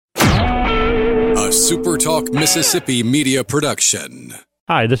SuperTalk Mississippi media production.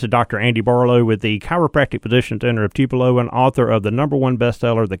 Hi, this is Dr. Andy Barlow with the Chiropractic Physician Center of Tupelo and author of the #1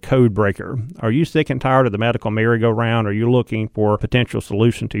 bestseller, The Code Breaker. Are you sick and tired of the medical merry-go-round? Are you looking for a potential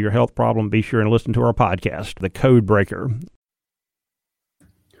solution to your health problem? Be sure and listen to our podcast, The Code Breaker.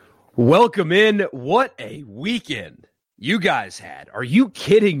 Welcome in. What a weekend you guys had. Are you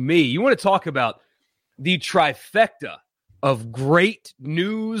kidding me? You want to talk about the trifecta of great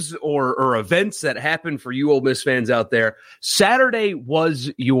news or events that happened for you Ole Miss fans out there. Saturday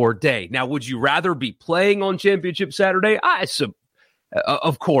was your day. Now, would you rather be playing on Championship Saturday?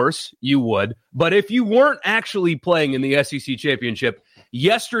 Of course you would. But if you weren't actually playing in the SEC Championship,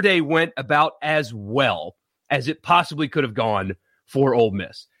 yesterday went about as well as it possibly could have gone for Ole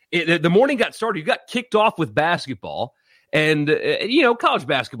Miss. The morning got started. You got kicked off with basketball. And, college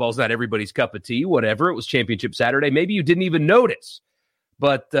basketball is not everybody's cup of tea, whatever. It was Championship Saturday. Maybe you didn't even notice.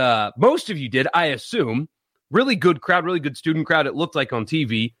 But most of you did, I assume. Really good crowd, really good student crowd, it looked like on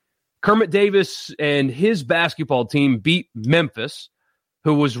TV. Kermit Davis and his basketball team beat Memphis,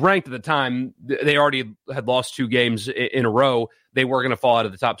 who was ranked at the time. They already had lost 2 games in a row. They were going to fall out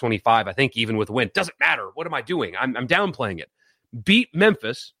of the top 25, I think, even with a win. Doesn't matter. What am I doing? I'm downplaying it. Beat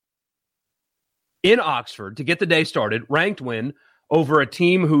Memphis in Oxford to get the day started, ranked win over a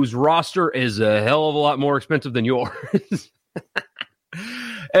team whose roster is a hell of a lot more expensive than yours.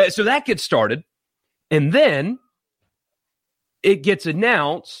 So that gets started. And then it gets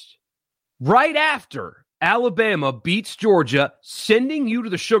announced right after Alabama beats Georgia, sending you to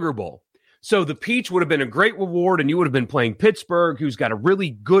the Sugar Bowl. So the Peach would have been a great reward, and you would have been playing Pittsburgh, who's got a really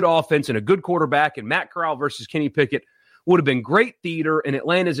good offense and a good quarterback, and Matt Corral versus Kenny Pickett would have been great theater, and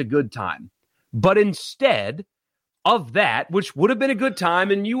Atlanta's a good time. But instead of that, which would have been a good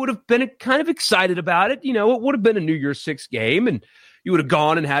time, and you would have been kind of excited about it, it would have been a New Year's Six game, and you would have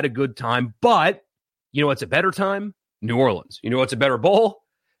gone and had a good time. But you know what's a better time? New Orleans. You know what's a better bowl?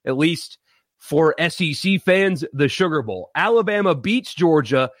 At least for SEC fans, the Sugar Bowl. Alabama beats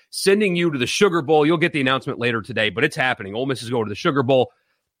Georgia, sending you to the Sugar Bowl. You'll get the announcement later today, but it's happening. Ole Miss is going to the Sugar Bowl.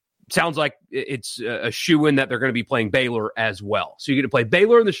 Sounds like it's a shoo-in that they're going to be playing Baylor as well. So you get to play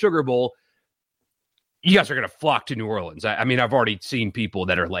Baylor in the Sugar Bowl. You guys are going to flock to New Orleans. I mean, I've already seen people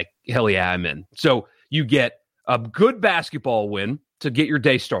that are like, hell yeah, I'm in. So you get a good basketball win to get your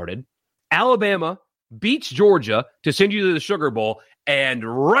day started. Alabama beats Georgia to send you to the Sugar Bowl. And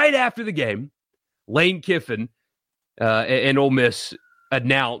right after the game, Lane Kiffin and Ole Miss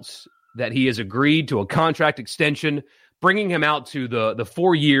announce that he has agreed to a contract extension, bringing him out to the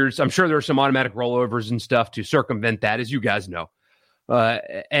 4 years. I'm sure there are some automatic rollovers and stuff to circumvent that, as you guys know.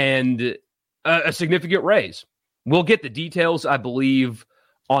 And a significant raise. We'll get the details, I believe,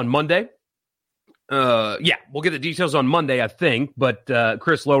 on Monday. We'll get the details on Monday, I think. But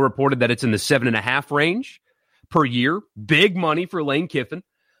Chris Lowe reported that it's in the 7.5 range per year. Big money for Lane Kiffin.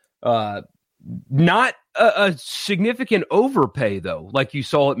 Not a significant overpay, though, like you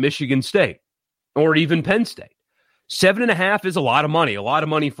saw at Michigan State or even Penn State. 7.5 is a lot of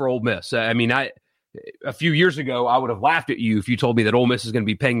money for Ole Miss. I mean, a few years ago, I would have laughed at you if you told me that Ole Miss is going to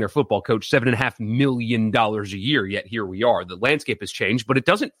be paying their football coach $7.5 million a year, yet here we are. The landscape has changed, but it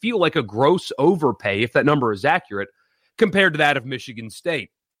doesn't feel like a gross overpay, if that number is accurate, compared to that of Michigan State.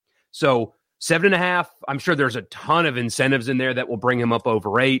 So 7.5, I'm sure there's a ton of incentives in there that will bring him up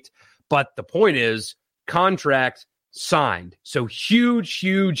over 8, but the point is, contract signed. So huge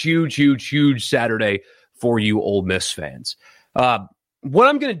Saturday for you Ole Miss fans. What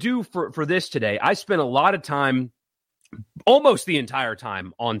I'm going to do for this today, I spent a lot of time, almost the entire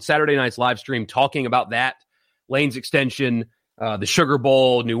time, on Saturday night's live stream talking about that, Lane's extension, the Sugar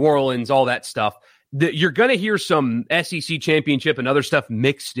Bowl, New Orleans, all that stuff. You're going to hear some SEC championship and other stuff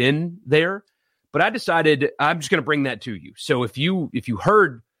mixed in there, but I decided I'm just going to bring that to you. So if you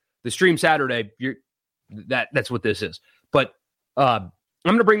heard the stream Saturday, that's what this is. But I'm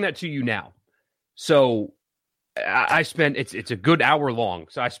going to bring that to you now. So I spent, it's a good hour long.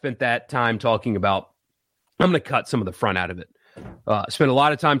 So I spent that time talking about, I'm going to cut some of the front out of it. Spent a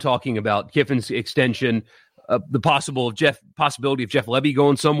lot of time talking about Kiffin's extension, the possibility of Jeff Lebby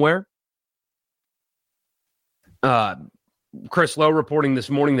going somewhere. Chris Lowe reporting this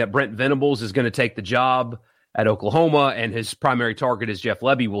morning that Brent Venables is going to take the job at Oklahoma and his primary target is Jeff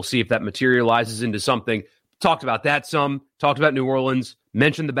Lebby. We'll see if that materializes into something. Talked about that some, talked about New Orleans,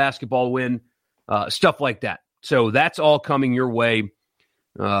 mentioned the basketball win, stuff like that. So that's all coming your way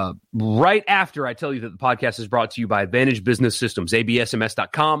right after I tell you that the podcast is brought to you by Advantage Business Systems.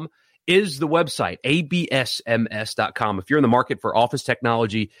 ABSMS.com is the website, absms.com. If you're in the market for office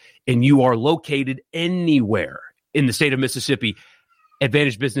technology and you are located anywhere in the state of Mississippi,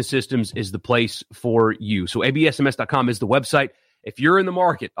 Advantage Business Systems is the place for you. So absms.com is the website. If you're in the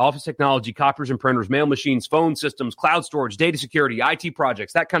market, office technology, copiers and printers, mail machines, phone systems, cloud storage, data security, IT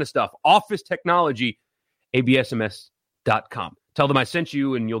projects, that kind of stuff, office technology, absms.com. Tell them I sent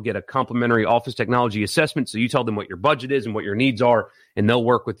you, and you'll get a complimentary office technology assessment. So you tell them what your budget is and what your needs are, and they'll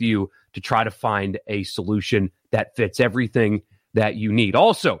work with you to try to find a solution that fits everything that you need.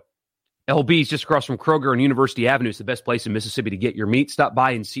 Also, LB's just across from Kroger on University Avenue. It's the best place in Mississippi to get your meat. Stop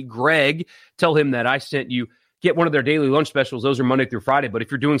by and see Greg. Tell him that I sent you. Get one of their daily lunch specials. Those are Monday through Friday. But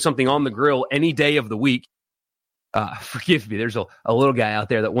if you're doing something on the grill any day of the week, forgive me, there's a little guy out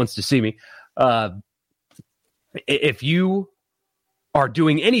there that wants to see me. If you are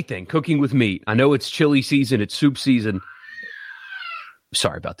doing anything, cooking with meat, I know it's chili season, it's soup season.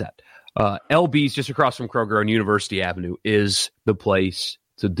 Sorry about that. LB's just across from Kroger on University Avenue is the place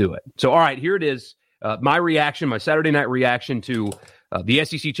to do it. So, all right, here it is. My reaction, my Saturday night reaction to the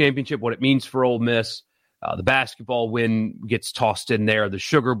SEC championship, what it means for Ole Miss. The basketball win gets tossed in there, the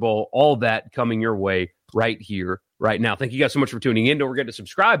Sugar Bowl, all that coming your way right here, right now. Thank you guys so much for tuning in. Don't forget to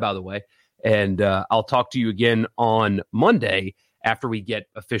subscribe, by the way. And I'll talk to you again on Monday after we get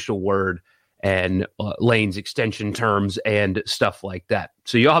official word and Lane's extension terms and stuff like that.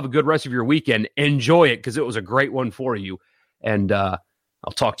 So y'all have a good rest of your weekend. Enjoy it because it was a great one for you. And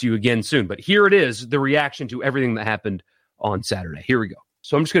I'll talk to you again soon. But here it is, the reaction to everything that happened on Saturday. Here we go.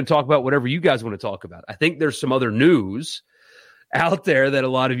 So I'm just going to talk about whatever you guys want to talk about. I think there's some other news out there that a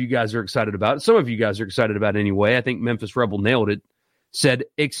lot of you guys are excited about. Some of you guys are excited about anyway. I think Memphis Rebel nailed it. Said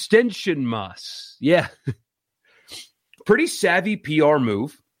extension must. Yeah. Pretty savvy PR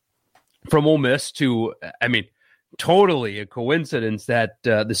move from Ole Miss to, I mean, totally a coincidence that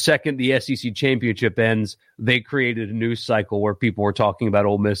the second the SEC championship ends, they created a news cycle where people were talking about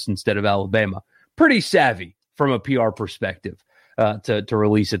Ole Miss instead of Alabama. Pretty savvy from a PR perspective. To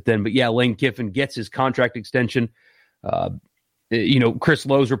release it then. But yeah, Lane Kiffin gets his contract extension. Chris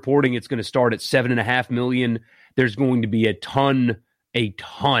Lowe's reporting it's going to start at $7.5 million. There's going to be a ton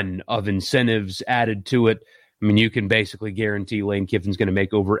of incentives added to it. I mean, you can basically guarantee Lane Kiffin's going to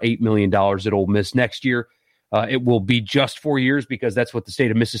make over $8 million at Ole Miss next year. It will be just 4 years because that's what the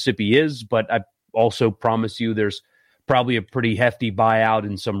state of Mississippi is. But I also promise you there's probably a pretty hefty buyout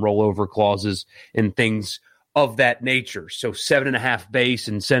and some rollover clauses and things of that nature. So 7.5 base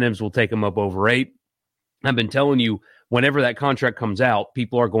incentives will take him up over 8. I've been telling you, whenever that contract comes out,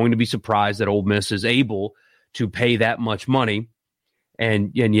 people are going to be surprised that Ole Miss is able to pay that much money.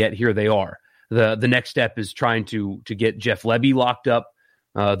 And yet here they are. The next step is trying to get Jeff Lebby locked up.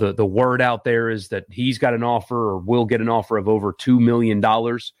 The word out there is that he's got an offer or will get an offer of over $2 million.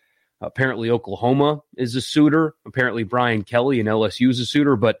 Apparently Oklahoma is a suitor. Apparently Brian Kelly and LSU is a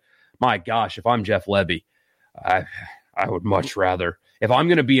suitor. But my gosh, if I'm Jeff Lebby, I would much rather, if I'm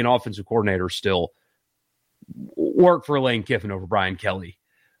going to be an offensive coordinator still, work for Lane Kiffin over Brian Kelly.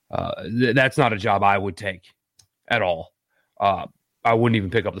 That's not a job I would take at all. I wouldn't even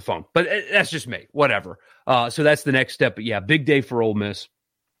pick up the phone. But that's just me. Whatever. So that's the next step. But yeah, big day for Ole Miss.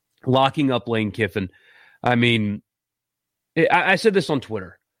 Locking up Lane Kiffin. I mean, I said this on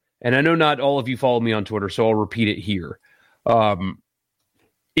Twitter, and I know not all of you follow me on Twitter, so I'll repeat it here.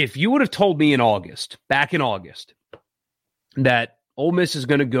 If you would have told me back in August, that Ole Miss is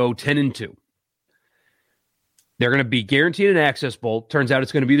going to go 10-2, they're going to be guaranteed an Access Bowl. Turns out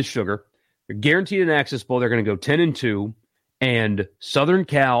it's going to be the Sugar. They're guaranteed an Access Bowl. They're going to go 10-2, and Southern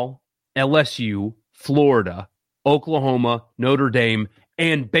Cal, LSU, Florida, Oklahoma, Notre Dame,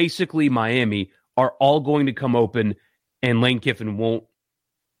 and basically Miami are all going to come open, and Lane Kiffin won't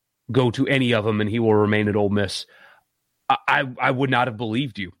go to any of them, and he will remain at Ole Miss. I would not have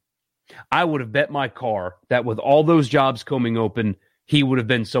believed you. I would have bet my car that with all those jobs coming open, he would have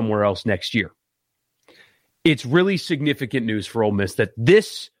been somewhere else next year. It's really significant news for Ole Miss that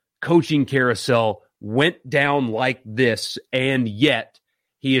this coaching carousel went down like this, and yet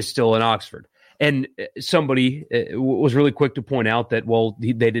he is still in Oxford. And somebody was really quick to point out that, well,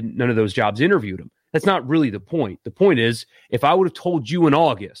 none of those jobs interviewed him. That's not really the point. The point is, if I would have told you in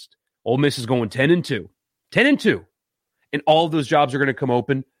August, Ole Miss is going 10-2, and all of those jobs are going to come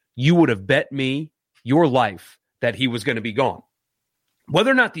open, you would have bet me your life that he was going to be gone.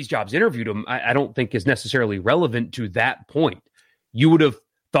 Whether or not these jobs interviewed him, I don't think is necessarily relevant to that point. You would have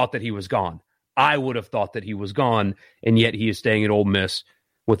thought that he was gone. I would have thought that he was gone, and yet he is staying at Ole Miss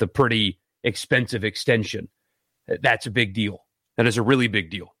with a pretty expensive extension. That's a big deal. That is a really big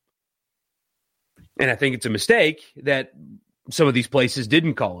deal. And I think it's a mistake that some of these places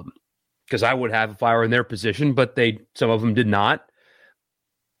didn't call him, because I would have if I were in their position, but some of them did not.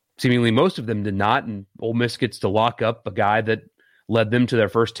 Seemingly most of them did not, and Ole Miss gets to lock up a guy that led them to their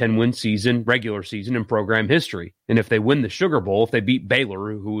first 10-win season, regular season in program history. And if they win the Sugar Bowl, if they beat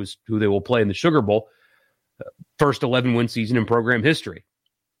Baylor, who they will play in the Sugar Bowl, first 11-win season in program history.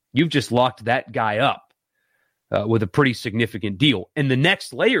 You've just locked that guy up with a pretty significant deal. And the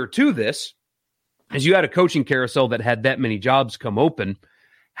next layer to this is you had a coaching carousel that had that many jobs come open.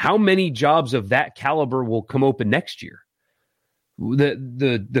 How many jobs of that caliber will come open next year?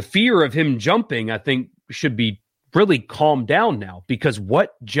 The fear of him jumping, I think, should be really calmed down now, because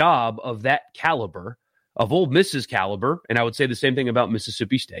what job of that caliber, of Ole Miss's caliber, and I would say the same thing about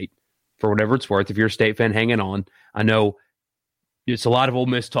Mississippi State, for whatever it's worth, if you're a State fan hanging on. I know it's a lot of Ole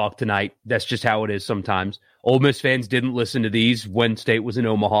Miss talk tonight. That's just how it is sometimes. Ole Miss fans didn't listen to these when State was in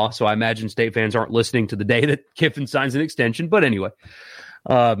Omaha, so I imagine State fans aren't listening to the day that Kiffin signs an extension. But anyway,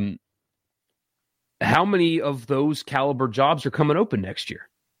 how many of those caliber jobs are coming open next year?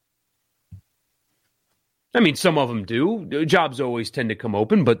 I mean, some of them do. Jobs always tend to come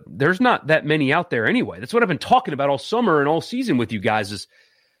open, but there's not that many out there anyway. That's what I've been talking about all summer and all season with you guys, is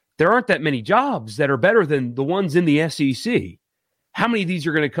there aren't that many jobs that are better than the ones in the SEC. How many of these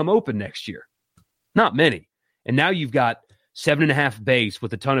are going to come open next year? Not many. And now you've got 7.5 base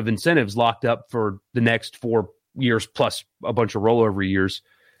with a ton of incentives locked up for the next 4 years, plus a bunch of rollover years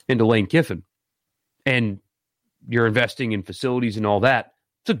into Lane Kiffin. And you're investing in facilities and all that.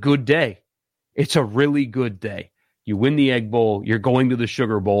 It's a good day. It's a really good day. You win the Egg Bowl, you're going to the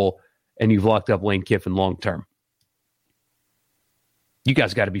Sugar Bowl, and you've locked up Lane Kiffin long term. You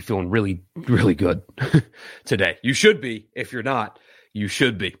guys got to be feeling really, really good today. You should be. If you're not, you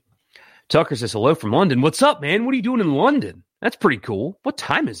should be. Tucker says hello from London. What's up, man? What are you doing in London? That's pretty cool. What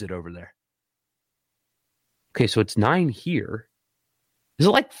time is it over there? Okay, so it's 9 here. Is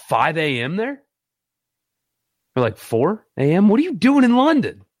it like 5 a.m. there? Or like 4 a.m.? What are you doing in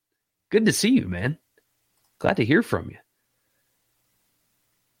London? Good to see you, man. Glad to hear from you.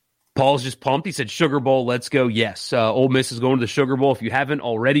 Paul's just pumped. He said, Sugar Bowl, let's go. Yes, Ole Miss is going to the Sugar Bowl. If you haven't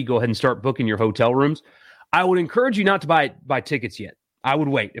already, go ahead and start booking your hotel rooms. I would encourage you not to buy tickets yet. I would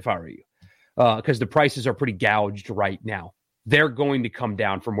wait if I were you, because the prices are pretty gouged right now. They're going to come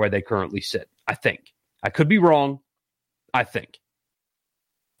down from where they currently sit, I think. I could be wrong. I think.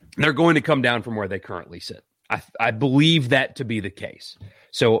 They're going to come down from where they currently sit. I believe that to be the case.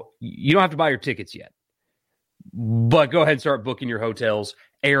 So you don't have to buy your tickets yet, but go ahead and start booking your hotels,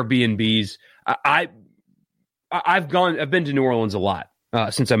 Airbnbs. I've been to New Orleans a lot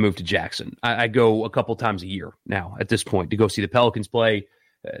since I moved to Jackson. I go a couple times a year now at this point to go see the Pelicans play,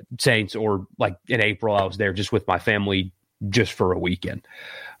 Saints, or like in April, I was there just with my family just for a weekend.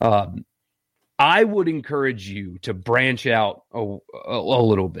 I would encourage you to branch out a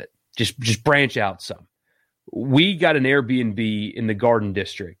little bit. Just branch out some. We got an Airbnb in the Garden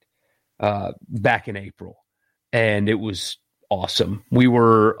District back in April, and it was awesome. We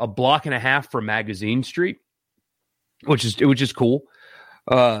were a block and a half from Magazine Street, which is cool.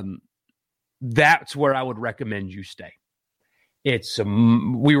 That's where I would recommend you stay.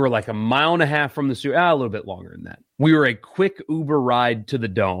 We were like a mile and a half from the studio, a little bit longer than that. We were a quick Uber ride to the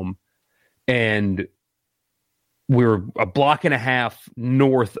Dome, and we were a block and a half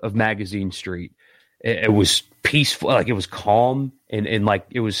north of Magazine Street. It was peaceful, like it was calm, and like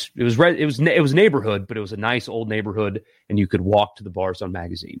it was neighborhood, but it was a nice old neighborhood, and you could walk to the bars on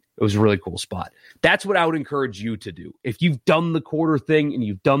Magazine. It was a really cool spot. That's what I would encourage you to do. If you've done the quarter thing and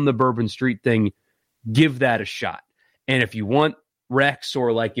you've done the Bourbon Street thing, give that a shot. And if you want Rex,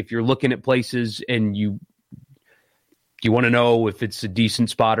 or like if you're looking at places and you want to know if it's a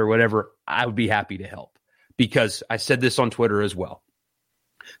decent spot or whatever, I would be happy to help, because I said this on Twitter as well.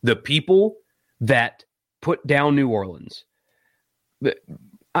 The people that put down New Orleans,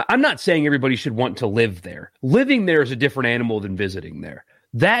 I'm not saying everybody should want to live there. Living there is a different animal than visiting there.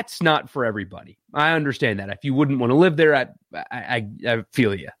 That's not for everybody. I understand that. If you wouldn't want to live there, I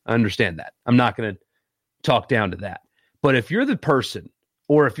feel you. I understand that. I'm not going to talk down to that. But if you're the person,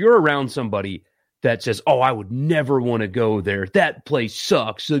 or if you're around somebody that says, oh, I would never want to go there, that place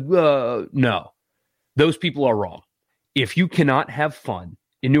sucks, no, those people are wrong. If you cannot have fun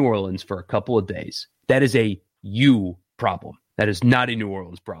in New Orleans for a couple of days, that is a you problem. That is not a New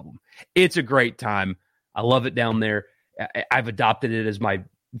Orleans problem. It's a great time. I love it down there. I've adopted it as my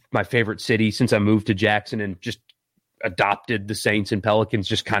favorite city since I moved to Jackson, and just adopted the Saints and Pelicans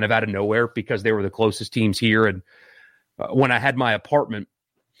just kind of out of nowhere because they were the closest teams here. And when I had my apartment,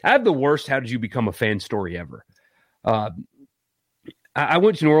 I had the worst how did you become a fan story ever. I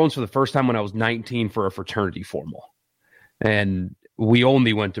went to New Orleans for the first time when I was 19 for a fraternity formal. And we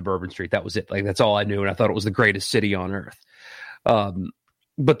only went to Bourbon Street. That was it. Like, that's all I knew. And I thought it was the greatest city on earth.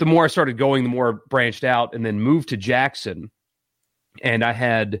 But the more I started going, the more I branched out, and then moved to Jackson. and I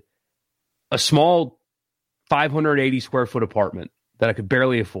had a small 580 square foot apartment that I could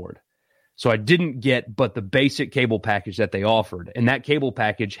barely afford. So I didn't get but the basic cable package that they offered. And that cable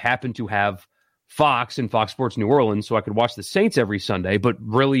package happened to have Fox and Fox Sports New Orleans, so I could watch the Saints every Sunday, but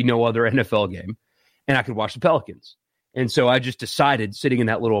really no other NFL game. And I could watch the Pelicans. And so I just decided, sitting in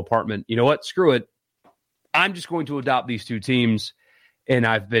that little apartment, you know what, screw it. I'm just going to adopt these two teams. And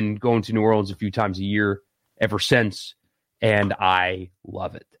I've been going to New Orleans a few times a year ever since, and I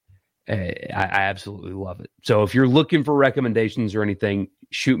love it. I absolutely love it. So if you're looking for recommendations or anything,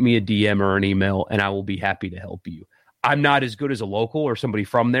 shoot me a DM or an email, and I will be happy to help you. I'm not as good as a local or somebody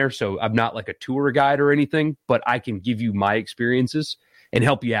from there, so I'm not like a tour guide or anything, but I can give you my experiences and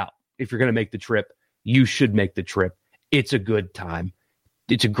help you out. If you're going to make the trip, you should make the trip. It's a good time.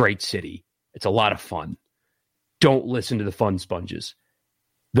 It's a great city. It's a lot of fun. Don't listen to the fun sponges.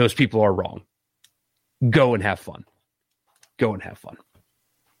 Those people are wrong. Go and have fun. Go and have fun.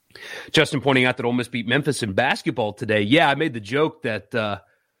 Justin pointing out that Ole Miss beat Memphis in basketball today. Yeah, I made the joke that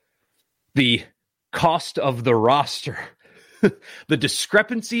the cost of the roster, the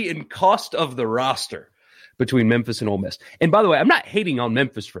discrepancy in cost of the roster between Memphis and Ole Miss. And by the way, I'm not hating on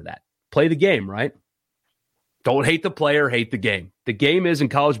Memphis for that. Play the game, right? Don't hate the player, hate the game. The game is in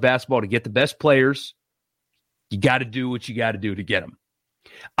college basketball to get the best players. You got to do what you got to do to get them.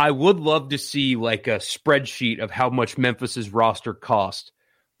 I would love to see like a spreadsheet of how much Memphis's roster cost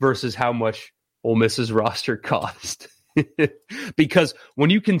versus how much Ole Miss's roster cost. Because when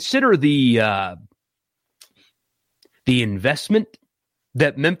you consider the investment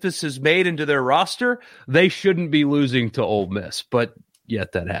that Memphis has made into their roster, they shouldn't be losing to Ole Miss, but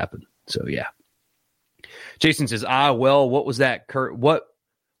yet that happened. So yeah. Jason says, well, what was that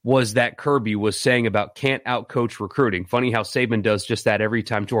Kirby was saying about can't outcoach recruiting? Funny how Saban does just that every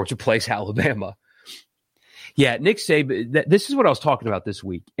time Georgia plays Alabama. Yeah, Nick Saban, this is what I was talking about this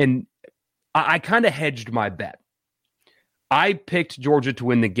week, and I kind of hedged my bet. I picked Georgia to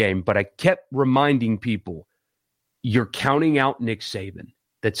win the game, but I kept reminding people, you're counting out Nick Saban.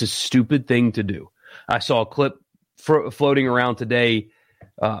 That's a stupid thing to do. I saw a clip floating around today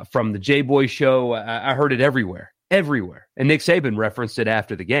from the J-Boy show. I heard it everywhere. And Nick Saban referenced it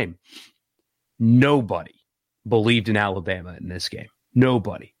after the game. Nobody believed in Alabama in this game.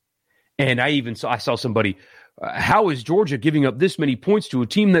 Nobody. And I saw somebody, how is Georgia giving up this many points to a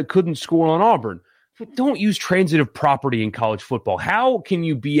team that couldn't score on Auburn? Don't use transitive property in college football. How can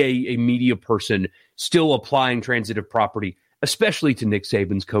you be a media person still applying transitive property, especially to Nick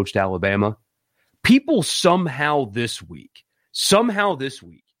Saban's coached Alabama? People somehow this week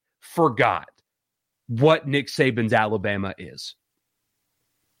forgot what Nick Saban's Alabama is.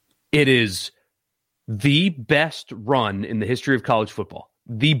 It is the best run in the history of college football.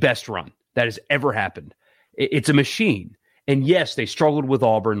 The best run that has ever happened. It's a machine. And yes, they struggled with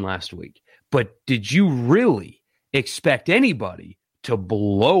Auburn last week. But did you really expect anybody to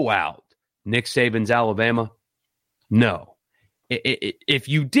blow out Nick Saban's Alabama? No. If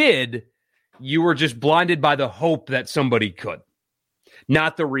you did, you were just blinded by the hope that somebody could.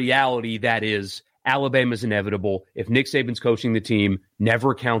 Not the reality that is Alabama's inevitable. If Nick Saban's coaching the team,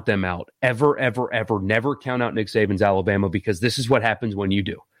 never count them out. Ever, ever, ever, never count out Nick Saban's Alabama, because this is what happens when you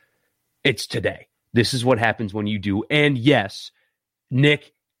do. It's today. This is what happens when you do. And yes,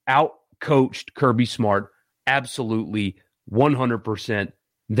 Nick out-coached Kirby Smart. Absolutely, 100%.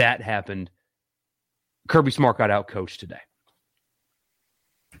 That happened. Kirby Smart got out-coached today.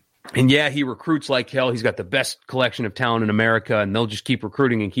 And yeah, he recruits like hell. He's got the best collection of talent in America, and they'll just keep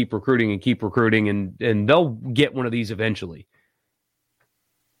recruiting and keep recruiting and keep recruiting, and they'll get one of these eventually.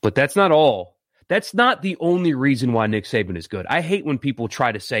 But that's not all. That's not the only reason why Nick Saban is good. I hate when people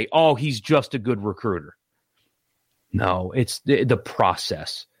try to say, oh, he's just a good recruiter. No, it's the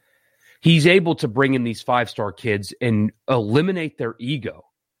process. He's able to bring in these five-star kids and eliminate their ego.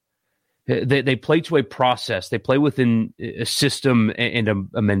 They play to a process. They play within a system and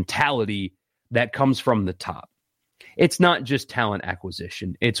a mentality that comes from the top. It's not just talent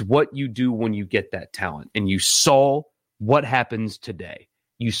acquisition. It's what you do when you get that talent. And you saw what happens today.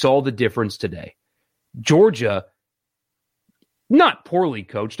 You saw the difference today. Georgia, not poorly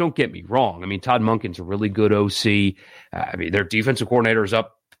coached, don't get me wrong. I mean, Todd Monken's a really good OC. Their defensive coordinator is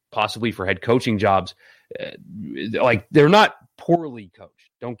up possibly for head coaching jobs. They're not poorly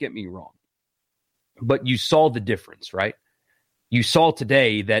coached. Don't get me wrong. But you saw the difference, right? You saw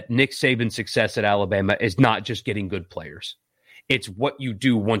today that Nick Saban's success at Alabama is not just getting good players. It's what you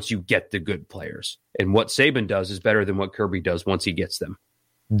do once you get the good players. And what Saban does is better than what Kirby does once he gets them.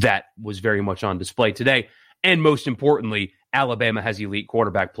 That was very much on display today. And most importantly, Alabama has elite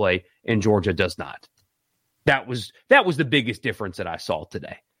quarterback play and Georgia does not. That was the biggest difference that I saw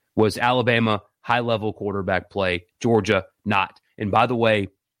today. Was Alabama high-level quarterback play, Georgia not. And by the way,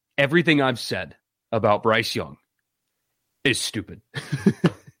 everything I've said about Bryce Young is stupid.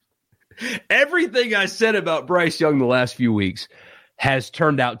 Everything I said about Bryce Young the last few weeks has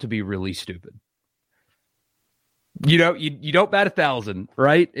turned out to be really stupid. You know, you don't bat 1,000,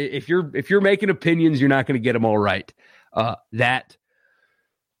 right? If you're making opinions, you're not going to get them all right. What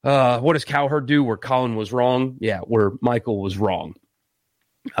does Cowherd do where Colin was wrong? Yeah, where Michael was wrong.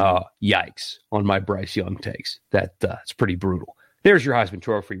 Yikes on my Bryce Young takes. That's pretty brutal. There's your Heisman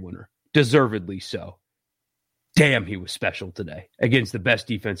Trophy winner. Deservedly so. Damn, he was special today against the best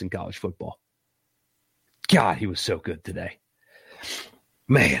defense in college football. God, he was so good today.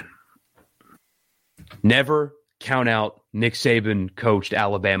 Man. Never count out Nick Saban coached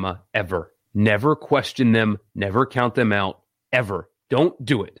Alabama ever. Never question them. Never count them out ever. Don't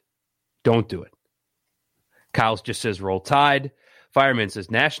do it. Don't do it. Kyle's just says roll tide. Fireman says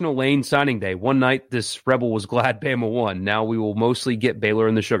National Lane signing day. One night this rebel was glad Bama won. Now we will mostly get Baylor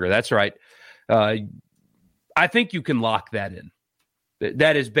in the sugar. That's right. I think you can lock that in.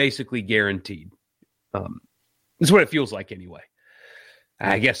 That is basically guaranteed. That's what it feels like anyway.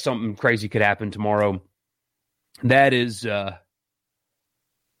 I guess something crazy could happen tomorrow. That is it.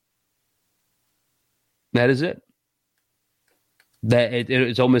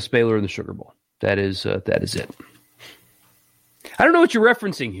 It's Ole Miss Baylor in the Sugar Bowl. That is it. I don't know what you're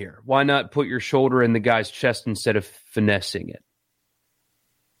referencing here. Why not put your shoulder in the guy's chest instead of finessing it?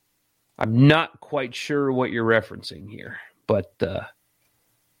 I'm not quite sure what you're referencing here, but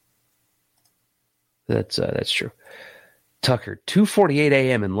that's true. Tucker, 2:48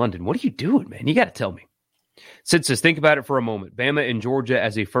 a.m. in London. What are you doing, man? You got to tell me. Sid says, think about it for a moment. Bama and Georgia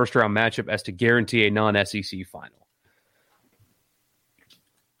as a first-round matchup as to guarantee a non-SEC final.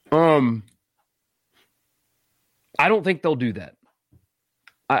 I don't think they'll do that.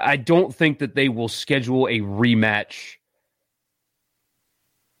 I don't think that they will schedule a rematch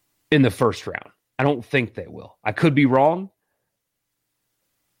in the first round. I don't think they will. I could be wrong.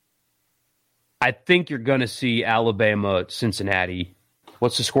 I think you're going to see Alabama, Cincinnati.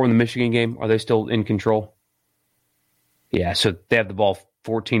 What's the score in the Michigan game? Are they still in control? Yeah, so they have the ball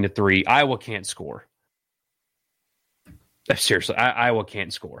 14-3. Iowa can't score. Seriously, Iowa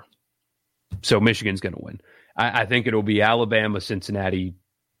can't score. So Michigan's going to win. I think it'll be Alabama, Cincinnati,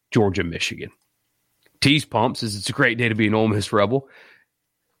 Georgia, Michigan. Tease pump says it's a great day to be an Ole Miss Rebel.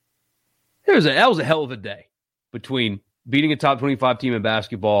 That was a hell of a day between beating a top 25 team in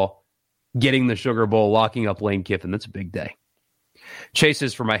basketball, getting the Sugar Bowl, locking up Lane Kiffin. That's a big day. Chase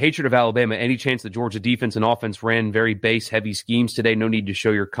says, for my hatred of Alabama, any chance the Georgia defense and offense ran very base-heavy schemes today? No need to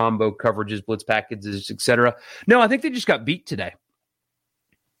show your combo coverages, blitz packages, etc. No, I think they just got beat today.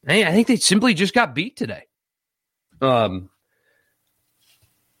 I think they simply just got beat today.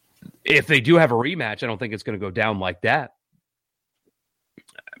 If they do have a rematch, I don't think it's going to go down like that.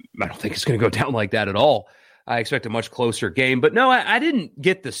 I don't think it's going to go down like that at all. I expect a much closer game. But no, I didn't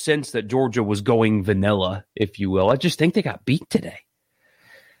get the sense that Georgia was going vanilla, if you will. I just think they got beat today.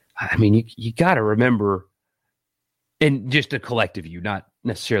 I mean, you got to remember, and just a collective you, not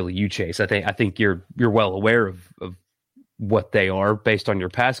necessarily you, Chase. I think you're well aware of what they are based on your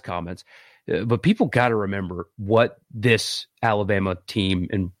past comments. But people got to remember what this Alabama team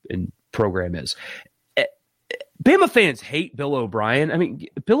and program is. Bama fans hate Bill O'Brien. I mean,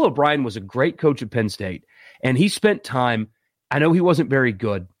 Bill O'Brien was a great coach at Penn State, and he spent time, I know he wasn't very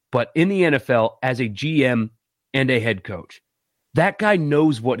good, but in the NFL as a GM and a head coach. That guy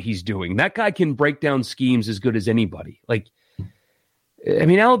knows what he's doing. That guy can break down schemes as good as anybody.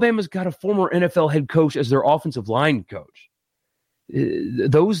 Alabama's got a former NFL head coach as their offensive line coach.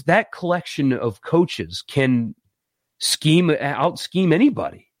 That collection of coaches can out-scheme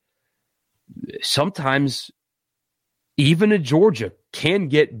anybody. Sometimes even a Georgia can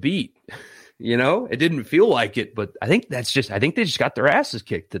get beat. You know, it didn't feel like it, but I think they just got their asses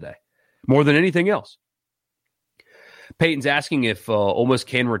kicked today more than anything else. Peyton's asking if Ole Miss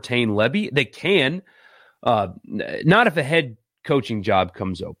can retain Lebby. They can, not if a head coaching job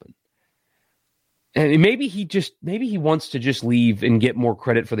comes open. And maybe he wants to just leave and get more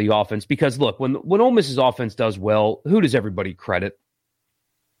credit for the offense. Because look, when Ole Miss's offense does well, who does everybody credit?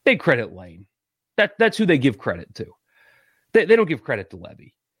 They credit Lane. That's who they give credit to. They don't give credit to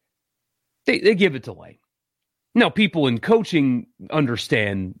Lebby. They give it to Lane. Now, people in coaching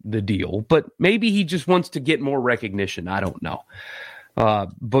understand the deal, but maybe he just wants to get more recognition. I don't know.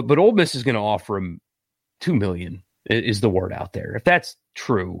 But Ole Miss is going to offer him $2 million is the word out there. If that's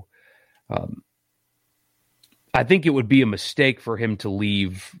true, I think it would be a mistake for him to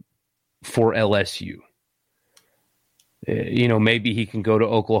leave for LSU. Maybe he can go to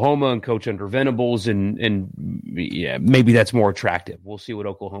Oklahoma and coach under Venables, and yeah, maybe that's more attractive. We'll see what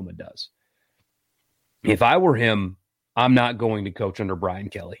Oklahoma does. If I were him, I'm not going to coach under Brian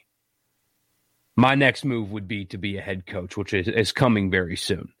Kelly. My next move would be to be a head coach, which is coming very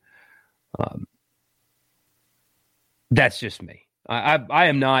soon. That's just me. I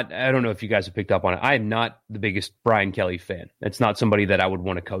am not, I don't know if you guys have picked up on it, I am not the biggest Brian Kelly fan. It's not somebody that I would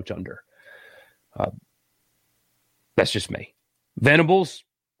want to coach under. That's just me. Venables,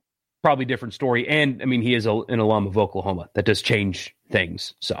 probably different story. And, I mean, he is an alum of Oklahoma. That does change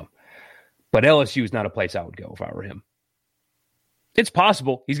things some. But LSU is not a place I would go if I were him. It's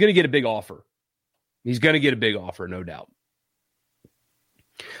possible. He's going to get a big offer. He's going to get a big offer, no doubt.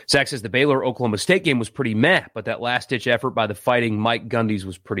 Zach says the Baylor-Oklahoma State game was pretty meh, but that last-ditch effort by the Fighting Mike Gundy's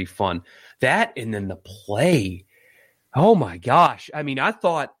was pretty fun. That and then the play. Oh, my gosh. I mean, I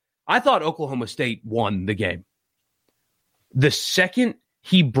thought Oklahoma State won the game. The second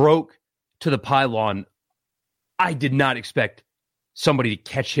he broke to the pylon, I did not expect somebody to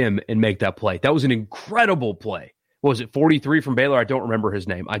catch him and make that play. That was an incredible play. What was it, 43 from Baylor? I don't remember his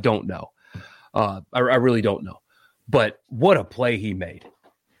name. I don't know. I really don't know. But what a play he made.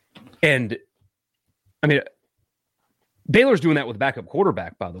 And, I mean, Baylor's doing that with a backup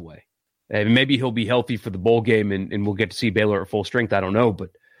quarterback, by the way. And maybe he'll be healthy for the bowl game and we'll get to see Baylor at full strength. I don't know.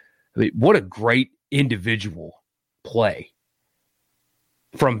 But I mean, what a great individual play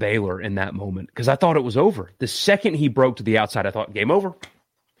from Baylor in that moment, because I thought it was over. The second he broke to the outside, I thought, game over.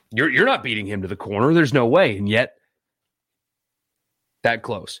 You're not beating him to the corner. There's no way. And yet, that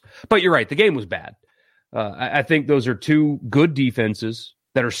close. But you're right. The game was bad. I think those are two good defenses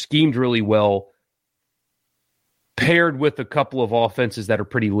that are schemed really well, paired with a couple of offenses that are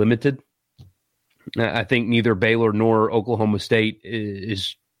pretty limited. I think neither Baylor nor Oklahoma State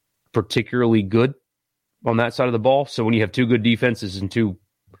is particularly good on that side of the ball. So when you have two good defenses and two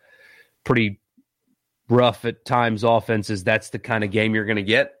pretty rough at times offenses, that's the kind of game you're going to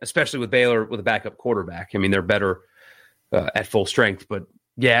get, especially with Baylor with a backup quarterback. I mean, they're better at full strength, but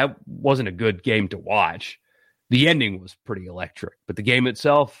yeah, it wasn't a good game to watch. The ending was pretty electric, but the game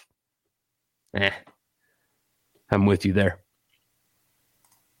itself, I'm with you there.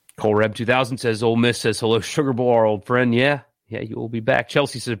 Cole Reb 2000 says, Ole Miss says, hello, Sugar Bowl, our old friend. Yeah, you will be back.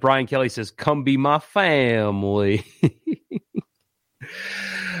 Chelsea says, Brian Kelly says, come be my family.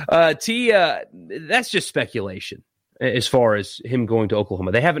 That's just speculation as far as him going to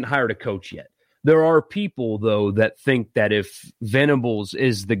Oklahoma. They haven't hired a coach yet. There are people, though, that think that if Venables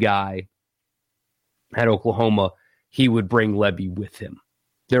is the guy at Oklahoma, he would bring Lebby with him.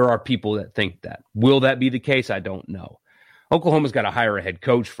 There are people that think that. Will that be the case? I don't know. Oklahoma's got to hire a head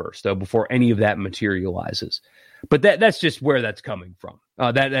coach first, though, before any of that materializes. But that's just where that's coming from.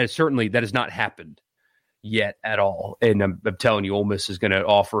 That has not happened yet at all. And I'm telling you, Ole Miss is going to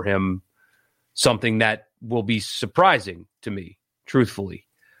offer him something that will be surprising to me, truthfully.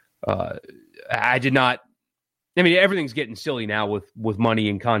 I did not. I mean, everything's getting silly now with money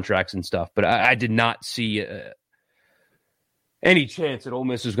and contracts and stuff, but I did not see any chance that Ole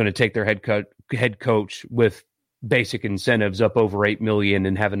Miss is going to take their head coach with basic incentives up over $8 million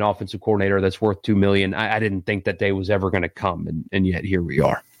and have an offensive coordinator that's worth $2 million. I didn't think that day was ever going to come, and yet here we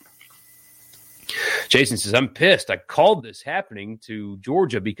are. Jason says, I'm pissed. I called this happening to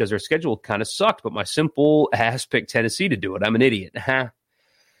Georgia because their schedule kind of sucked, but my simple ass picked Tennessee to do it. I'm an idiot.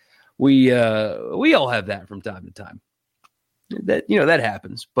 We all have that from time to time. That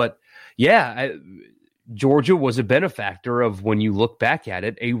happens. But yeah, Georgia was a benefactor of, when you look back at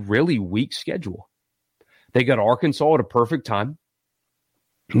it, a really weak schedule. They got Arkansas at a perfect time.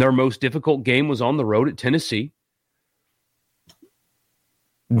 Their most difficult game was on the road at Tennessee.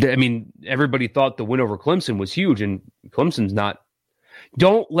 I mean, everybody thought the win over Clemson was huge, and Clemson's not.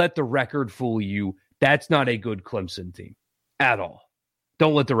 Don't let the record fool you. That's not a good Clemson team at all.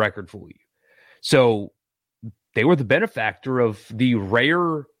 Don't let the record fool you. So they were the benefactor of the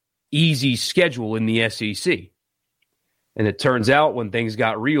rare, easy schedule in the SEC. And it turns out when things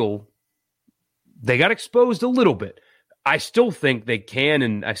got real, they got exposed a little bit. I still think they can,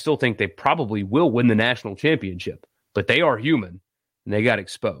 and I still think they probably will win the national championship. But they are human, and they got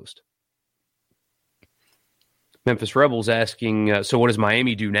exposed. Memphis Rebels asking, so what does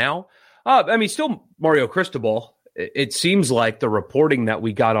Miami do now? Still Mario Cristobal. It seems like the reporting that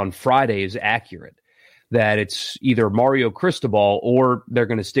we got on Friday is accurate, that it's either Mario Cristobal or they're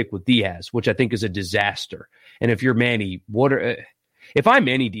going to stick with Diaz, which I think is a disaster. And if you're Manny, if I'm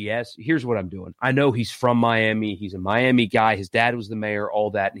Manny Diaz, here's what I'm doing. I know he's from Miami. He's a Miami guy. His dad was the mayor,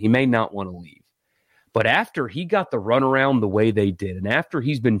 all that, and he may not want to leave. But after he got the runaround the way they did, and after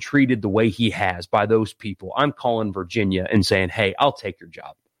he's been treated the way he has by those people, I'm calling Virginia and saying, hey, I'll take your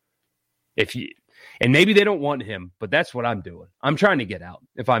job. And maybe they don't want him, but that's what I'm doing. I'm trying to get out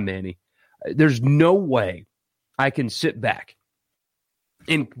if I'm Manny. There's no way I can sit back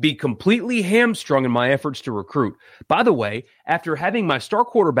and be completely hamstrung in my efforts to recruit. By the way, after having my star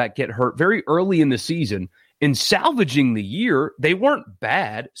quarterback get hurt very early in the season and salvaging the year, they weren't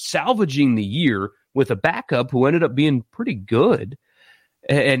bad. Salvaging the year with a backup who ended up being pretty good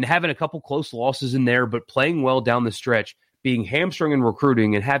and having a couple close losses in there, but playing well down the stretch, being hamstrung in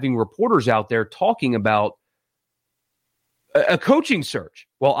recruiting and having reporters out there talking about a coaching search.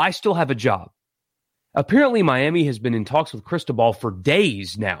 Well, I still have a job. Apparently, Miami has been in talks with Cristobal for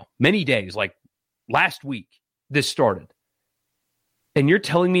days now, many days, like last week this started. And you're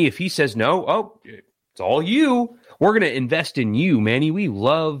telling me if he says no, oh, it's all you. We're going to invest in you, Manny. We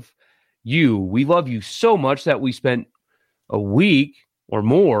love you. We love you so much that we spent a week or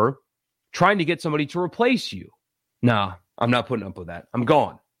more trying to get somebody to replace you. Nah, I'm not putting up with that. I'm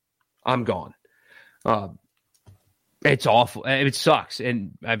gone. It's awful. It sucks.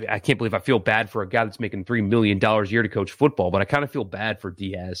 And I can't believe I feel bad for a guy that's making $3 million a year to coach football, but I kind of feel bad for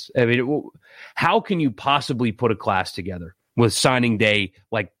Diaz. I mean, how can you possibly put a class together with signing day,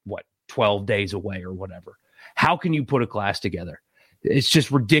 12 days away or whatever? How can you put a class together? It's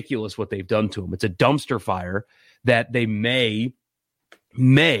just ridiculous what they've done to him. It's a dumpster fire that they may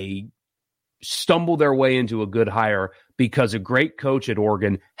stumble their way into a good hire because a great coach at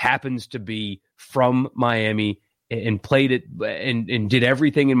Oregon happens to be from Miami and played it and did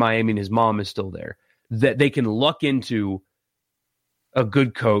everything in Miami, and his mom is still there. That they can luck into a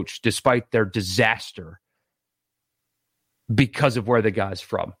good coach despite their disaster because of where the guy's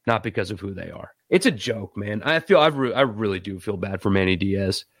from, not because of who they are. It's a joke, man. I really do feel bad for Manny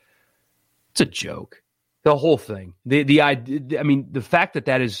Diaz. It's a joke. The whole thing. The fact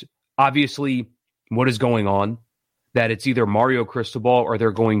that is obviously what is going on, that it's either Mario Cristobal or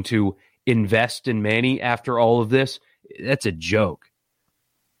they're going to invest in Manny after all of this, that's a joke.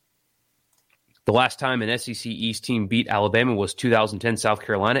 The last time an SEC East team beat Alabama was 2010 South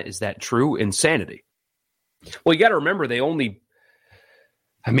Carolina. Is that true? Insanity. Well, you got to remember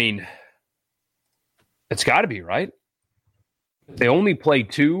it's got to be, right? They only play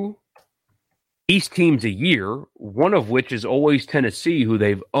 2 East teams a year, one of which is always Tennessee, who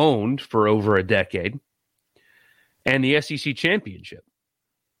they've owned for over a decade, and the SEC championship.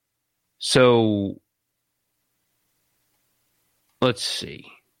 So let's see.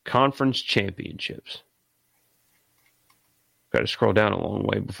 Conference championships. Got to scroll down a long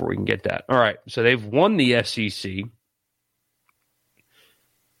way before we can get that. All right. So they've won the SEC.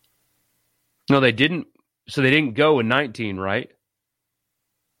 No, they didn't. So they didn't go in 19, right?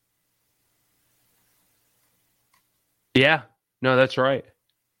 Yeah. No, that's right.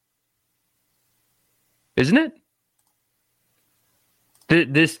 Isn't it?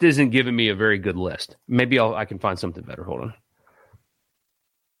 This isn't giving me a very good list. Maybe I can find something better. Hold on.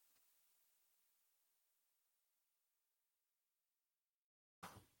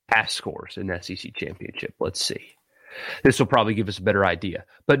 Past scores in the SEC championship. Let's see. This will probably give us a better idea.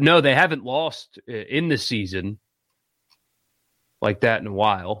 But no, they haven't lost in the season like that in a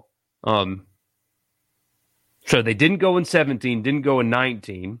while. So they didn't go in 17, didn't go in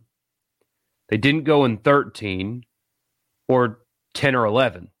 19. They didn't go in 13 or 10 or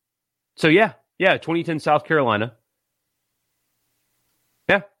 11. So yeah, 2010 South Carolina.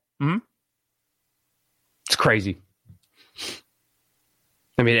 Yeah. Mm-hmm. It's crazy.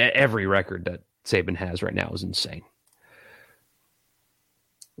 I mean, every record that Saban has right now is insane.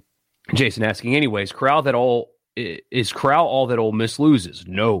 Jason asking, anyways, is Corral all that Ole Miss loses?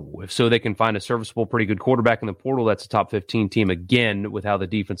 No. If so, they can find a serviceable, pretty good quarterback in the portal. That's a top 15 team again with how the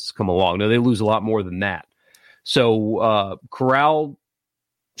defense has come along. No, they lose a lot more than that. So Corral,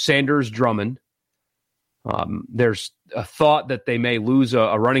 Sanders, Drummond. There's a thought that they may lose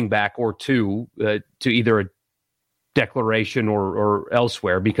a running back or two to either a declaration or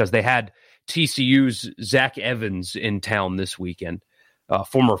elsewhere, because they had TCU's Zach Evans in town this weekend,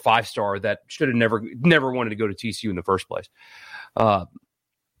 former 5-star that should have never wanted to go to TCU in the first place.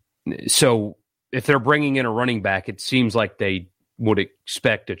 So if they're bringing in a running back, it seems like they would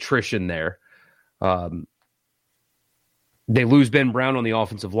expect attrition there. They lose Ben Brown on the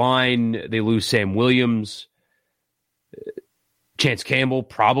offensive line. They lose Sam Williams. Chance Campbell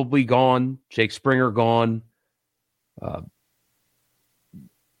probably gone. Jake Springer gone.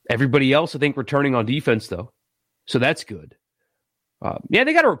 Everybody else, I think, returning on defense, though. So that's good.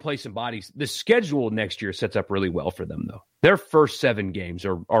 They got to replace some bodies. The schedule next year sets up really well for them, though. Their first 7 games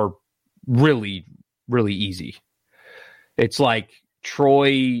are really, really easy. It's like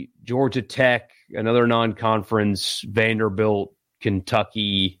Troy, Georgia Tech, another non-conference, Vanderbilt,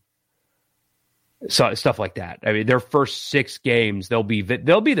 Kentucky, stuff like that. I mean, their first 6 games, they'll be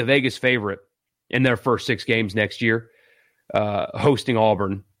the Vegas favorite in their first 6 games next year, hosting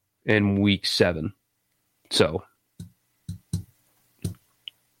Auburn in week 7. So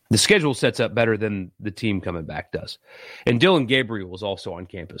the schedule sets up better than the team coming back does. And Dylan Gabriel was also on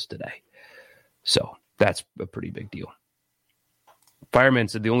campus today. So that's a pretty big deal. Fireman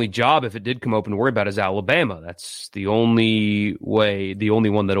said the only job, if it did come open, to worry about is Alabama. That's the only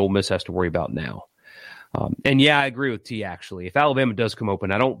one that Ole Miss has to worry about now. And yeah, I agree with T, actually. If Alabama does come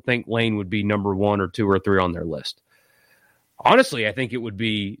open, I don't think Lane would be number 1 or 2 or 3 on their list. Honestly, I think it would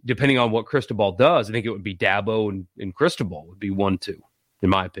be, depending on what Cristobal does, I think it would be Dabo and Cristobal would be 1, 2, in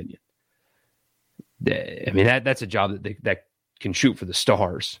my opinion. I mean, that's a job that can shoot for the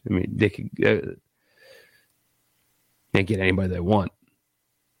stars. I mean, they could can't get anybody they want.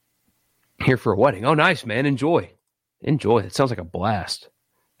 Here for a wedding. Oh, nice, man. Enjoy. It sounds like a blast.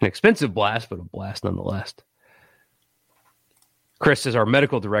 An expensive blast, but a blast nonetheless. Chris says our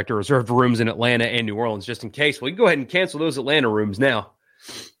medical director reserved rooms in Atlanta and New Orleans just in case. Well, you can go ahead and cancel those Atlanta rooms now.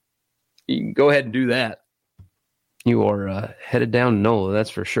 You can go ahead and do that. You are headed down to NOLA,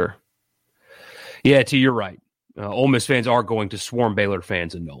 that's for sure. Yeah, T, you're right. Ole Miss fans are going to swarm Baylor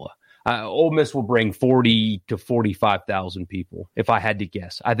fans in NOLA. Ole Miss will bring 40 to 45,000 people, if I had to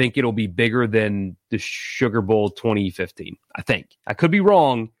guess. I think it'll be bigger than the Sugar Bowl 2015. I think. I could be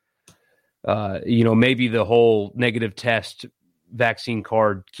wrong. Maybe the whole negative test vaccine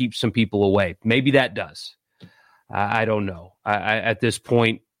card keeps some people away. Maybe that does. I don't know. At this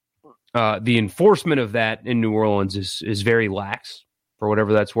point, the enforcement of that in New Orleans is very lax, for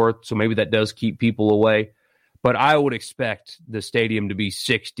whatever that's worth. So maybe that does keep people away. But I would expect the stadium to be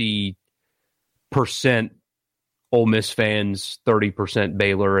 60% Ole Miss fans, 30%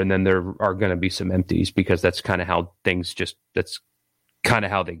 Baylor, and then there are going to be some empties because that's kind of how that's kind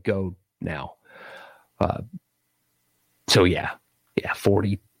of how they go now. So yeah,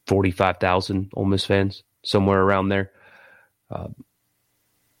 45,000 Ole Miss fans, somewhere around there.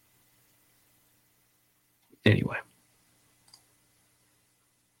 Anyway,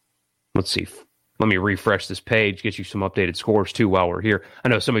 let's see. Let me refresh this page, get you some updated scores, too, while we're here. I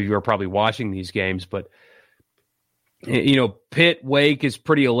know some of you are probably watching these games, but, Pitt, Wake is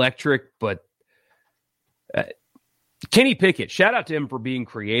pretty electric, but Kenny Pickett, shout out to him for being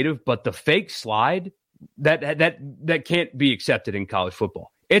creative, but the fake slide, that can't be accepted in college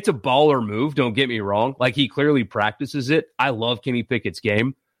football. It's a baller move, don't get me wrong. Like, he clearly practices it. I love Kenny Pickett's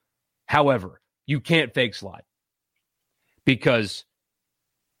game. However, you can't fake slide because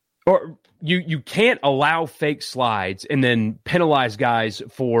you can't allow fake slides and then penalize guys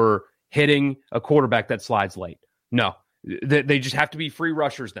for hitting a quarterback that slides late. No, they just have to be free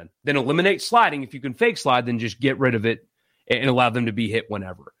rushers then. Then eliminate sliding. If you can fake slide, then just get rid of it and allow them to be hit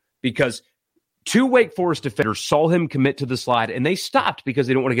whenever. Because 2 Wake Forest defenders saw him commit to the slide and they stopped because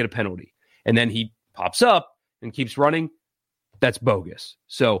they don't want to get a penalty. And then he pops up and keeps running. That's bogus.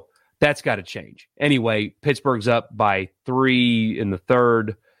 So that's got to change. Anyway, Pittsburgh's up by 3 in the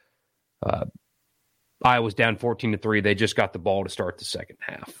third. Iowa's down 14-3. They just got the ball to start the second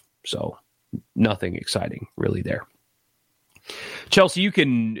half. So nothing exciting really there. Chelsea, you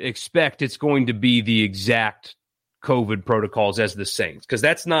can expect it's going to be the exact COVID protocols as the Saints, because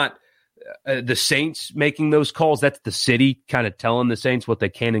that's not the Saints making those calls. That's the city kind of telling the Saints what they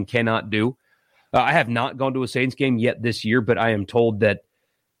can and cannot do. I have not gone to a Saints game yet this year, but I am told that,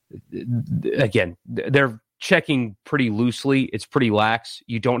 again, they're checking pretty loosely. It's pretty lax.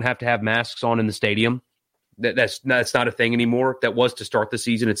 You don't have to have masks on in the stadium. That's not a thing anymore. That was to start the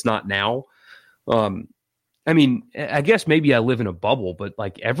season. It's not now. I mean, I guess maybe I live in a bubble, but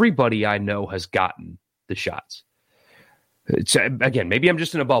like everybody I know has gotten the shots. Again, maybe I'm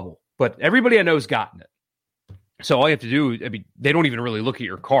just in a bubble, but everybody I know has gotten it. So all you have to do, I mean, they don't even really look at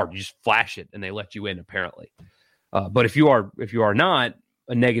your card. You just flash it and they let you in, apparently. But if you are not,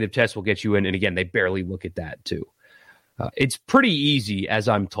 a negative test will get you in. And again, they barely look at that too. It's pretty easy, as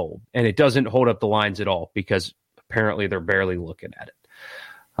I'm told, and it doesn't hold up the lines at all because apparently they're barely looking at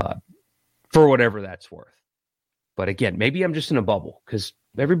it for whatever that's worth. But again, maybe I'm just in a bubble because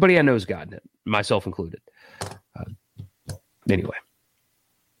everybody I know has gotten it, myself included. Anyway,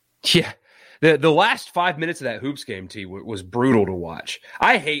 yeah, the last 5 minutes of that hoops game, T, was brutal to watch.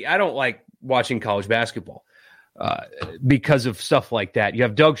 I don't like watching college basketball because of stuff like that. You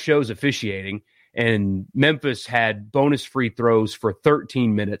have Doug Shows officiating, and Memphis had bonus free throws for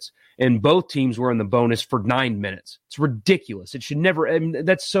 13 minutes, and both teams were in the bonus for 9 minutes. It's ridiculous. It should never. I mean,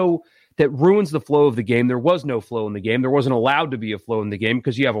 that's that ruins the flow of the game. There was no flow in the game. There wasn't allowed to be a flow in the game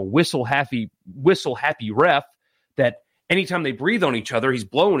because you have a whistle happy ref that anytime they breathe on each other, he's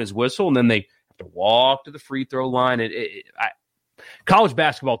blowing his whistle, and then they have to walk to the free throw line. College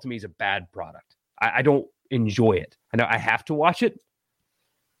basketball to me is a bad product. I don't enjoy it. I know I have to watch it,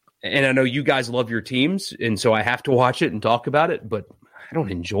 and I know you guys love your teams, and so I have to watch it and talk about it, but I don't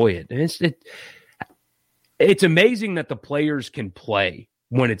enjoy it. It's amazing that the players can play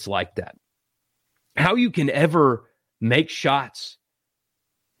when it's like that. How you can ever make shots,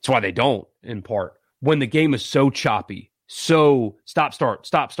 that's why they don't, in part, when the game is so choppy, so stop, start.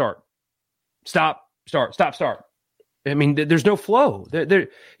 I mean, there's no flow.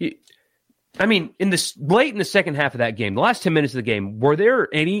 I mean, late in the second half of that game, the last 10 minutes of the game, were there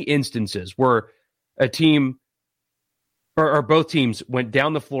any instances where a team or both teams went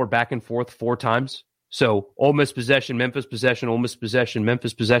down the floor back and forth 4 times? So Ole Miss possession, Memphis possession, Ole Miss possession,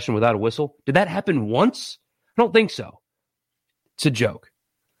 Memphis possession without a whistle? Did that happen once? I don't think so. It's a joke.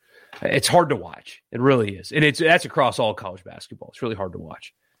 It's hard to watch. It really is. And that's across all college basketball. It's really hard to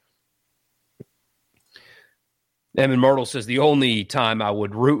watch. Evan Myrtle says, the only time I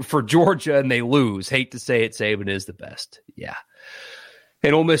would root for Georgia and they lose, hate to say it, Saban is the best. Yeah.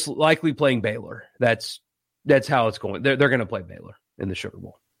 And Ole Miss likely playing Baylor. That's how it's going. They're going to play Baylor in the Sugar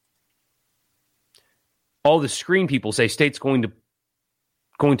Bowl. All the screen people say State's going to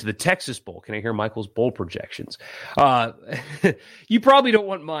the Texas Bowl. Can I hear Michael's bowl projections? You probably don't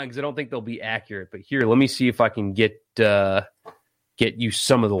want mine because I don't think they'll be accurate. But here, let me see if I can get you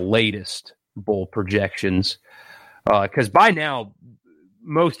some of the latest bowl projections. Because by now,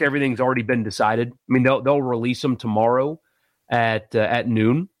 most everything's already been decided. I mean, they'll release them tomorrow at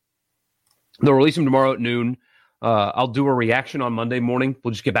noon. They'll release them tomorrow at noon. I'll do a reaction on Monday morning.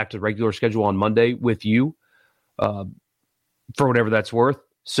 We'll just get back to the regular schedule on Monday with you for whatever that's worth.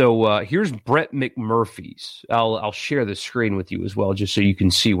 So here's Brett McMurphy's. I'll share the screen with you as well, just so you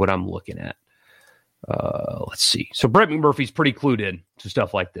can see what I'm looking at. Let's see. So Brett McMurphy's pretty clued in to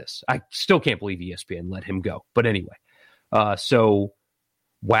stuff like this. I still can't believe ESPN let him go. But anyway, so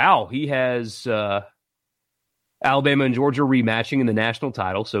wow, he has Alabama and Georgia rematching in the national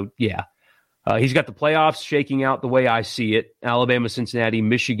title. So yeah, he's got the playoffs shaking out the way I see it. Alabama, Cincinnati,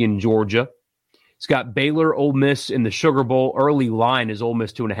 Michigan, Georgia. He's got Baylor, Ole Miss in the Sugar Bowl. Early line is Ole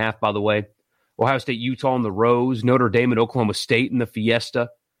Miss 2.5, by the way. Ohio State, Utah in the Rose. Notre Dame and Oklahoma State in the Fiesta.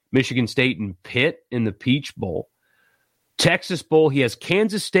 Michigan State and Pitt in the Peach Bowl. Texas Bowl, he has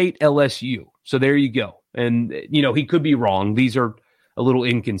Kansas State, LSU. So there you go. And, you know, he could be wrong. These are a little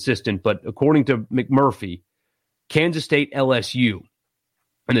inconsistent. But according to McMurphy, Kansas State, LSU.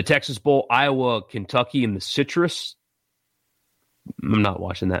 In the Texas Bowl, Iowa, Kentucky in the Citrus. I'm not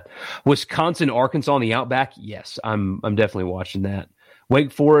watching that. Wisconsin, Arkansas in the Outback. Yes, I'm definitely watching that.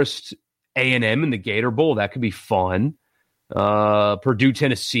 Wake Forest, A&M in the Gator Bowl. That could be fun. Purdue,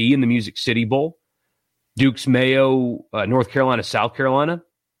 Tennessee in the Music City Bowl. Duke's Mayo, North Carolina, South Carolina.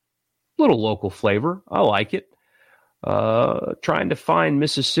 Little local flavor. I like it. Trying to find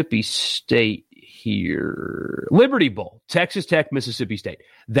Mississippi State here. Liberty Bowl, Texas Tech, Mississippi State.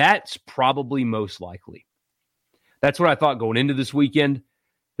 That's probably most likely. That's what I thought going into this weekend.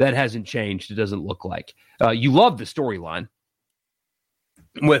 That hasn't changed. It doesn't look like. You love the storyline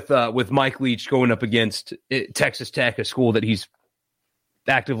with Mike Leach going up against Texas Tech, a school that he's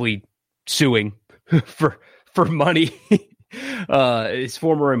actively suing for money, his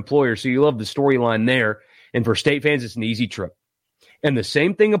former employer. So you love the storyline there. And for State fans, it's an easy trip. And the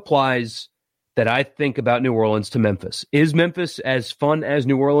same thing applies that I think about New Orleans to Memphis. Is Memphis as fun as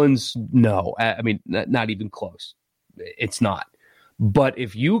New Orleans? No. I mean, not even close. It's not. But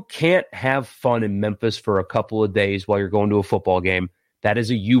if you can't have fun in Memphis for a couple of days while you're going to a football game, that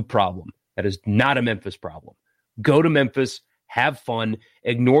is a you problem. That is not a Memphis problem. Go to Memphis, have fun,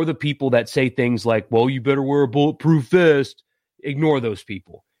 ignore the people that say things like, well, you better wear a bulletproof vest. Ignore those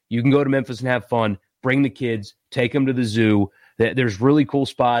people. You can go to Memphis and have fun, bring the kids, take them to the zoo. There's really cool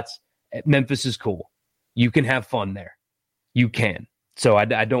spots. Memphis is cool. You can have fun there. You can. So I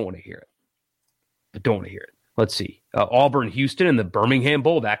don't want to hear it. I don't want to hear it. Let's see. Auburn, Houston, and the Birmingham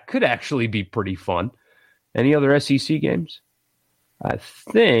Bowl. That could actually be pretty fun. Any other SEC games? I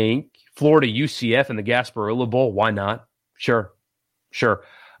think Florida, UCF, and the Gasparilla Bowl. Why not? Sure.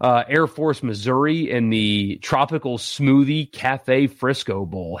 Air Force, Missouri, and the Tropical Smoothie Cafe Frisco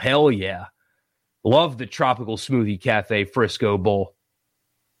Bowl. Hell yeah. Love the Tropical Smoothie Cafe Frisco Bowl.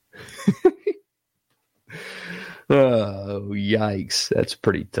 Oh, yikes. That's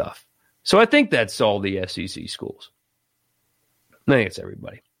pretty tough. So I think that's all the SEC schools. I think it's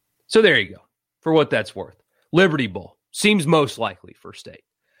everybody. So there you go. For what that's worth. Liberty Bowl seems most likely for State.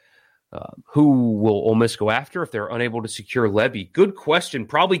 Who will Ole Miss go after if they're unable to secure Levy? Good question.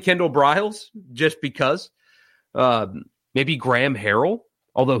 Probably Kendall Briles, just because. Maybe Graham Harrell,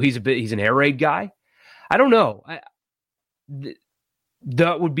 although he's an air raid guy. I don't know.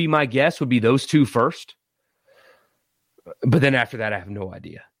 That would be my guess, would be those two first. But then after that, I have no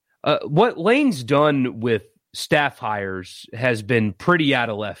idea. What Lane's done with staff hires has been pretty out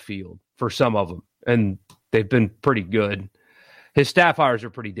of left field for some of them, and they've been pretty good. His staff hires are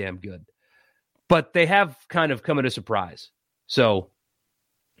pretty damn good. But they have kind of come at a surprise. So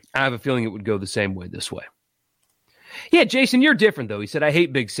I have a feeling it would go the same way this way. Yeah, Jason, you're different, though. He said, I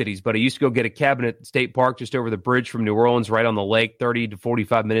hate big cities, but I used to go get a cabin at State Park just over the bridge from New Orleans, right on the lake, 30 to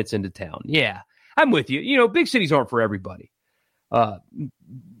 45 minutes into town. Yeah, I'm with you. You know, big cities aren't for everybody.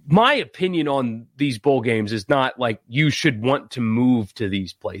 My opinion on these bowl games is not like you should want to move to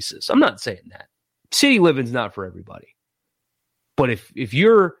these places. I'm not saying that. City living's not for everybody. But if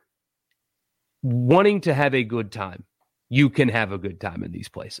you're wanting to have a good time, you can have a good time in these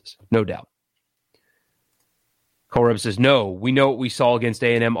places, no doubt. Cole says, no, we know what we saw against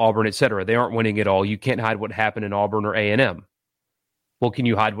A&M, Auburn, etc. They aren't winning it all. You can't hide what happened in Auburn or A&M. Well, can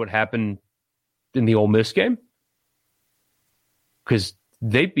you hide what happened in the Ole Miss game? Because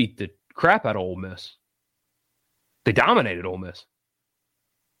they beat the crap out of Ole Miss. They dominated Ole Miss.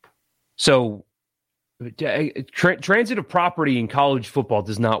 So transitive property in college football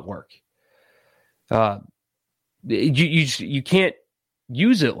does not work. You can't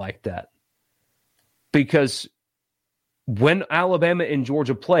use it like that, because when Alabama and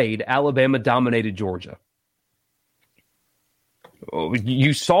Georgia played, Alabama dominated Georgia.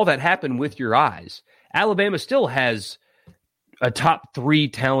 You saw that happen with your eyes. Alabama still has a top 3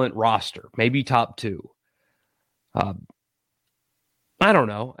 talent roster, maybe top 2. I don't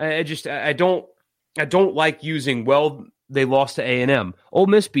know. I don't like using, well, they lost to A&M. Ole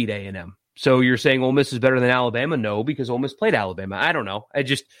Miss beat A&M. So you're saying Ole Miss is better than Alabama? No, because Ole Miss played Alabama. I don't know.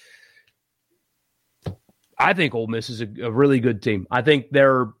 I think Ole Miss is a really good team. I think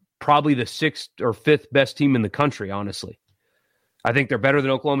they're probably the 6th or 5th best team in the country, honestly. I think they're better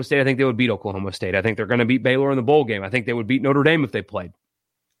than Oklahoma State. I think they would beat Oklahoma State. I think they're going to beat Baylor in the bowl game. I think they would beat Notre Dame if they played.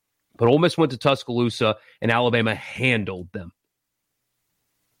 But Ole Miss went to Tuscaloosa, and Alabama handled them.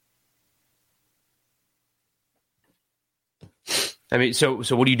 I mean, so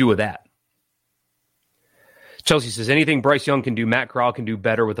what do you do with that? Chelsea says, anything Bryce Young can do, Matt Corral can do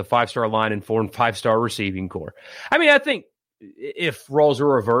better with a 5-star line and 4- and 5-star receiving core. I mean, I think if roles are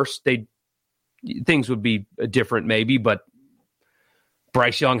reversed, things would be different maybe, but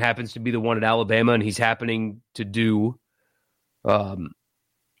Bryce Young happens to be the one at Alabama, and he's happening to do what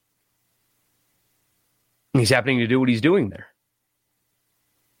he's doing there.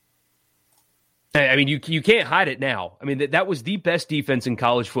 I mean, you can't hide it now. I mean, that was the best defense in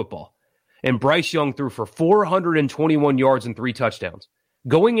college football. And Bryce Young threw for 421 yards and 3 touchdowns.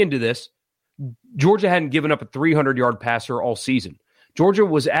 Going into this, Georgia hadn't given up a 300-yard passer all season. Georgia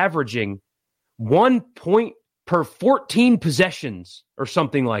was averaging 1 point per 14 possessions or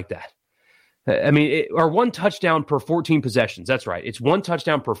something like that. I mean, or 1 touchdown per 14 possessions. That's right. It's 1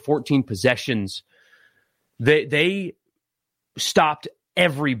 touchdown per 14 possessions. They stopped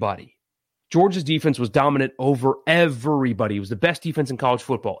everybody. Georgia's defense was dominant over everybody. It was the best defense in college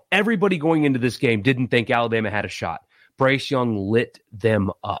football. Everybody going into this game didn't think Alabama had a shot. Bryce Young lit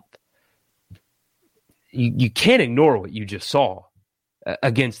them up. You can't ignore what you just saw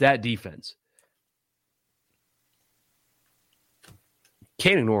against that defense.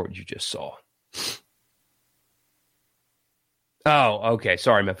 Can't ignore what you just saw. Oh, okay.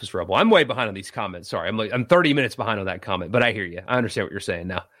 Sorry, Memphis Rebel. I'm way behind on these comments. Sorry, I'm 30 minutes behind on that comment, but I hear you. I understand what you're saying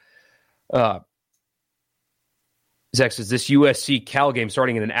now. Zach says, this USC Cal game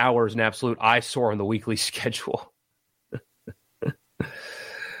starting in an hour is an absolute eyesore on the weekly schedule.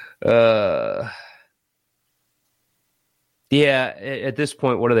 Yeah, at this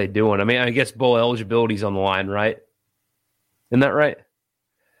point, what are they doing? I mean, I guess bowl eligibility's on the line, right? Isn't that right?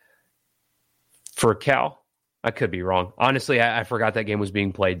 For Cal? I could be wrong. Honestly, I forgot that game was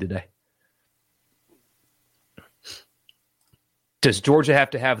being played today. Does Georgia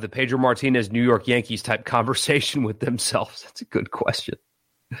have to have the Pedro Martinez New York Yankees type conversation with themselves? That's a good question.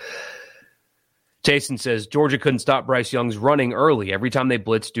 Jason says, Georgia couldn't stop Bryce Young's running early. Every time they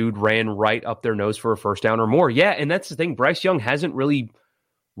blitzed, dude ran right up their nose for a first down or more. Yeah, and that's the thing. Bryce Young hasn't really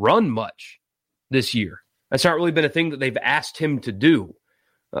run much this year. That's not really been a thing that they've asked him to do.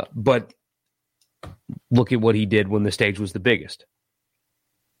 But look at what he did when the stage was the biggest.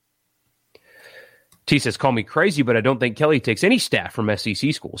 T says, call me crazy, but I don't think Kelly takes any staff from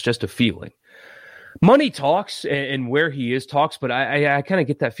SEC schools. Just a feeling. Money talks, and where he is talks, but I kind of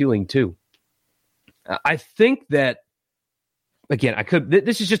get that feeling too. I think that, again,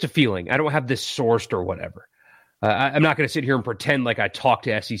 this is just a feeling. I don't have this sourced or whatever. I'm not going to sit here and pretend like I talk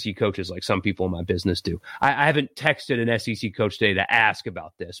to SEC coaches like some people in my business do. I haven't texted an SEC coach today to ask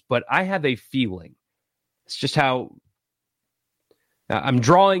about this, but I have a feeling. It's just how I'm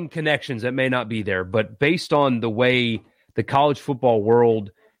drawing connections that may not be there, but based on the way the college football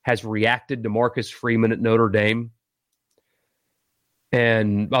world has reacted to Marcus Freeman at Notre Dame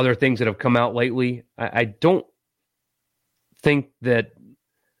and other things that have come out lately, I don't think that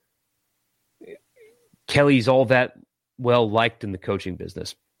Kelly's all that well liked in the coaching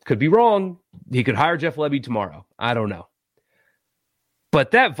business. Could be wrong. He could hire Jeff Lebby tomorrow. I don't know.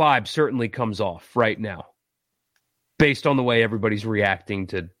 But that vibe certainly comes off right now based on the way everybody's reacting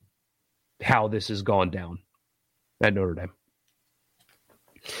to how this has gone down at Notre Dame.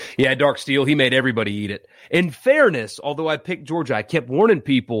 Yeah, Dark Steel, he made everybody eat it. In fairness, although I picked Georgia, I kept warning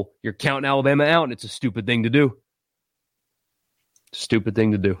people, you're counting Alabama out, and it's a stupid thing to do. Stupid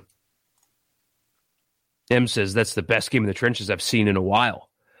thing to do. M says, that's the best game in the trenches I've seen in a while.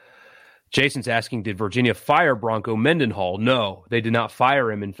 Jason's asking, did Virginia fire Bronco Mendenhall? No, they did not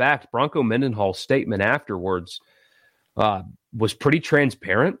fire him. In fact, Bronco Mendenhall's statement afterwards was pretty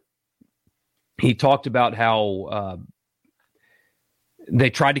transparent. He talked about how they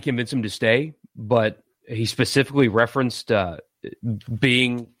tried to convince him to stay, but he specifically referenced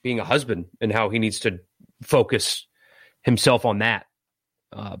being a husband and how he needs to focus himself on that.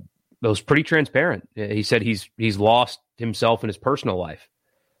 It was pretty transparent. He said he's lost himself in his personal life.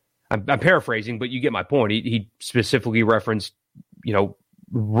 I'm paraphrasing, but you get my point. He specifically referenced,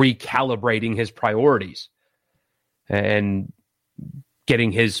 recalibrating his priorities and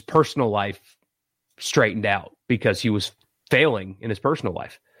getting his personal life straightened out because he was failing in his personal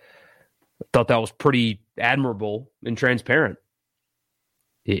life. I thought that was pretty admirable and transparent.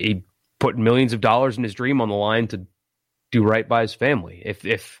 He put millions of dollars in his dream on the line to do right by his family.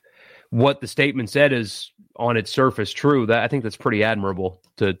 If what the statement said is on its surface true, that I think that's pretty admirable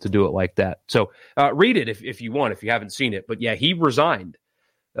to do it like that. So read it if you want, if you haven't seen it. But yeah, he resigned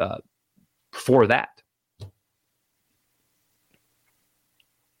for that.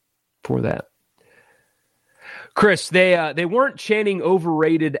 For that. Chris, they weren't chanting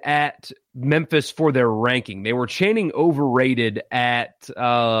overrated at Memphis for their ranking. They were chanting overrated at,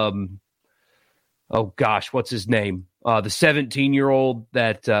 what's his name? The 17-year-old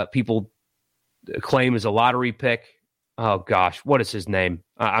that people claim is a lottery pick. Oh, gosh, what is his name?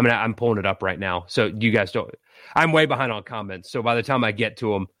 I'm pulling it up right now. So you guys don't – I'm way behind on comments. So by the time I get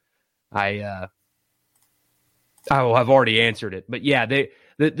to them, I will have already answered it. But, yeah,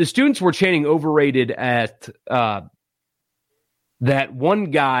 the students were chanting overrated at that one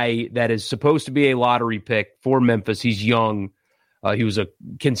guy that is supposed to be a lottery pick for Memphis. He's young. He was a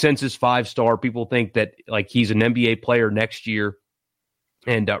consensus 5-star. People think that he's an NBA player next year,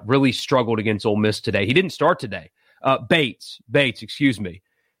 and really struggled against Ole Miss today. He didn't start today. Bates, excuse me.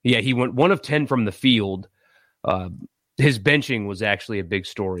 Yeah, he went 1 of 10 from the field. His benching was actually a big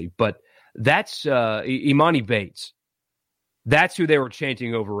story, but that's Imani Bates. That's who they were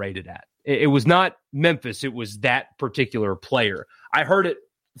chanting overrated at. It was not Memphis. It was that particular player. I heard it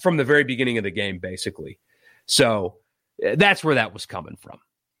from the very beginning of the game, basically. So that's where that was coming from.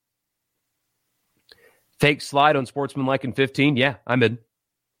 Fake slide on Sportsmanlike in 15. Yeah, I'm in.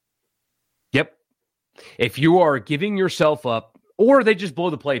 Yep. If you are giving yourself up, or they just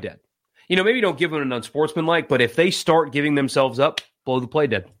blow the play dead. Maybe don't give them an unsportsmanlike, but if they start giving themselves up, blow the play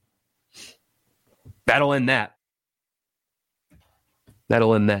dead. That'll end that.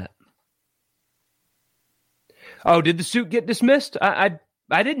 That'll end that. Oh, did the suit get dismissed? I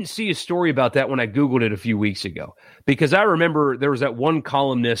didn't see a story about that when I Googled it a few weeks ago, because I remember there was that one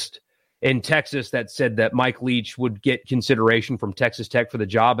columnist in Texas that said that Mike Leach would get consideration from Texas Tech for the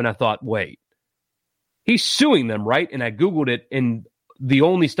job. And I thought, wait, he's suing them, right? And I Googled it, and the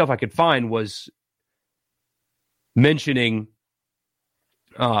only stuff I could find was mentioning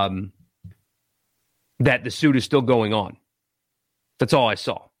that the suit is still going on. That's all I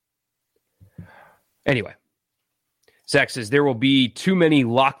saw. Anyway, Zach says, there will be too many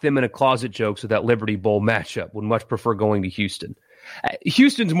lock them in a closet jokes with that Liberty Bowl matchup. Would much prefer going to Houston.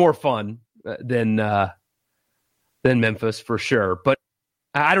 Houston's more fun than Memphis for sure. But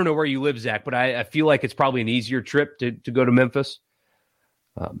I don't know where you live, Zach, but I feel like it's probably an easier trip to go to Memphis.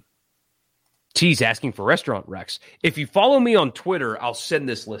 T's asking for restaurant recs. If you follow me on Twitter, I'll send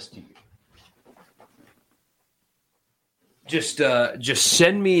this list to you. Just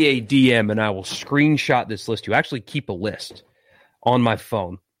send me a DM and I will screenshot this list. You actually keep a list on my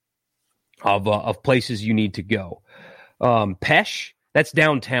phone of places you need to go. Pesh, that's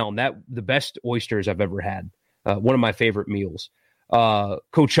downtown. That the best oysters I've ever had. One of my favorite meals.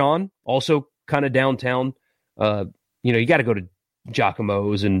 Cochan, also kind of downtown. You got to go to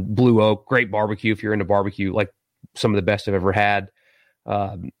Giacomo's and Blue Oak. Great barbecue if you're into barbecue. Like some of the best I've ever had.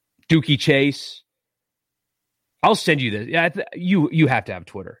 Dookie Chase. I'll send you this. Yeah, you have to have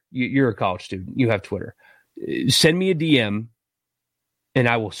Twitter. You're a college student. You have Twitter. Send me a DM, and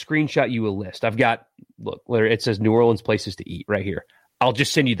I will screenshot you a list. I've got, look, it says New Orleans places to eat right here. I'll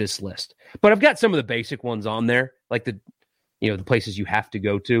just send you this list. But I've got some of the basic ones on there, like the places you have to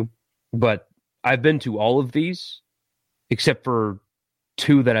go to. But I've been to all of these, except for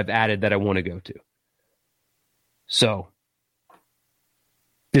 2 that I've added that I want to go to. So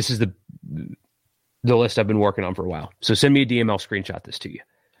this is the list I've been working on for a while. So send me a DM. I'll screenshot this to you.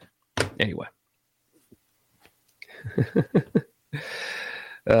 Anyway.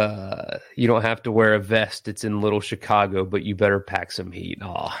 You don't have to wear a vest. It's in Little Chicago, but you better pack some heat.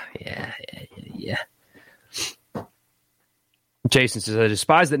 Oh, yeah. Jason says, I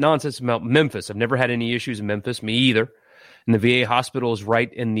despise that nonsense about Memphis. I've never had any issues in Memphis. Me either. And the VA hospital is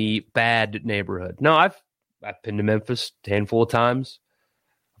right in the bad neighborhood. No, I've been to Memphis a handful of times.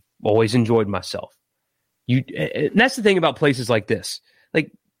 Always enjoyed myself. And that's the thing about places like this.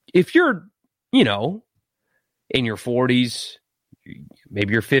 Like, if you're, in your 40s,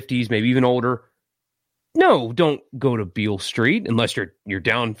 maybe your 50s, maybe even older, no, don't go to Beale Street unless you're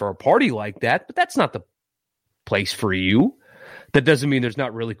down for a party like that. But that's not the place for you. That doesn't mean there's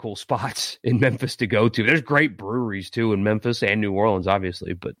not really cool spots in Memphis to go to. There's great breweries, too, in Memphis and New Orleans,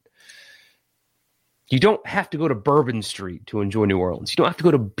 obviously. But you don't have to go to Bourbon Street to enjoy New Orleans. You don't have to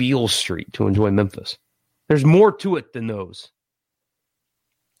go to Beale Street to enjoy Memphis. There's more to it than those.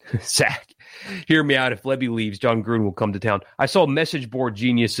 Zach, hear me out. If Levy leaves, John Gruden will come to town. I saw message board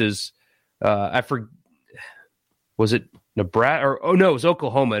geniuses. Was it Nebraska? It was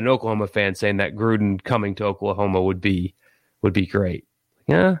Oklahoma. An Oklahoma fan saying that Gruden coming to Oklahoma would be great.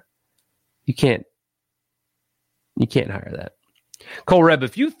 Yeah, you can't hire that. Cole Reb,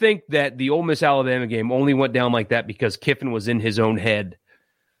 if you think that the Ole Miss Alabama game only went down like that because Kiffin was in his own head,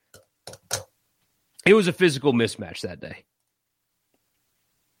 it was a physical mismatch that day.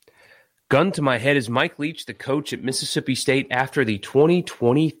 Gun to my head, is Mike Leach the coach at Mississippi State after the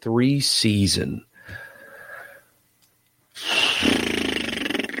 2023 season?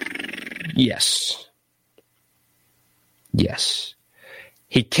 Yes.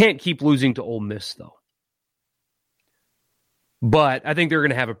 He can't keep losing to Ole Miss, though. But I think they're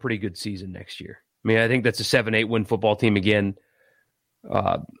going to have a pretty good season next year. I mean, I think that's a 7-8 win football team again.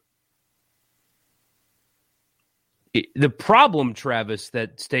 The problem, Travis,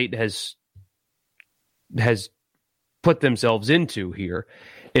 that State has put themselves into here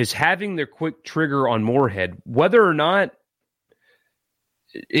is having their quick trigger on Moorhead, whether or not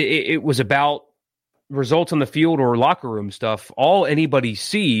it was about results on the field or locker room stuff. All anybody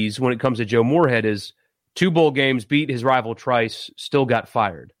sees when it comes to Joe Moorhead is 2 bowl games, beat his rival Trice, still got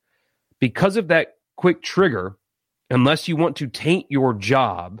fired. Because of that quick trigger, unless you want to taint your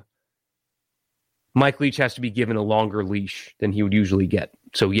job, Mike Leach has to be given a longer leash than he would usually get.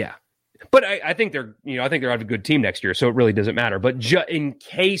 So, yeah. But I think they're have a good team next year, so it really doesn't matter. But in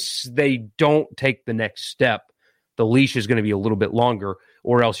case they don't take the next step, the leash is going to be a little bit longer,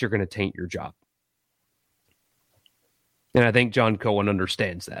 or else you're going to taint your job. And I think John Cohen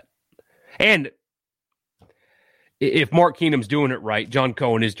understands that. And if Mark Keenum's doing it right, John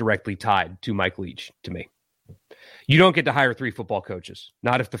Cohen is directly tied to Mike Leach, to me. You don't get to hire 3 football coaches,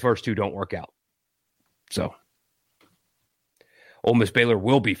 not if the first 2 don't work out. So, Ole Miss Baylor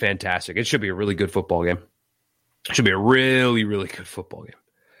will be fantastic. It should be a really good football game. It should be a really, really good football game.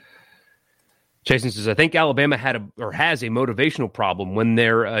 Jason says, I think Alabama has a motivational problem when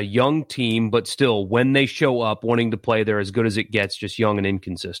they're a young team, but still, when they show up wanting to play, they're as good as it gets, just young and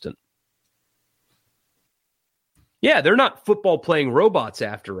inconsistent. Yeah, they're not football-playing robots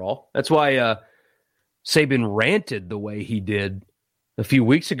after all. That's why Saban ranted the way he did a few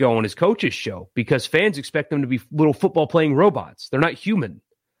weeks ago on his coach's show, because fans expect them to be little football-playing robots. They're not human.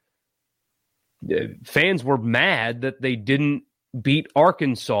 Fans were mad that they didn't beat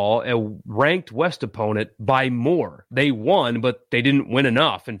Arkansas, a ranked West opponent, by more. They won, but they didn't win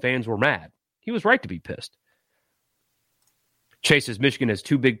enough, and fans were mad. He was right to be pissed. Chase says Michigan has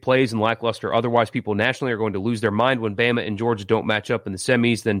 2 big plays and lackluster. Otherwise, people nationally are going to lose their mind when Bama and Georgia don't match up in the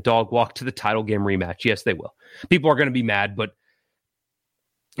semis, then dog walk to the title game rematch. Yes, they will. People are going to be mad, but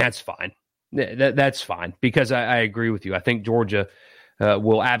that's fine. That's fine, because I agree with you. I think Georgia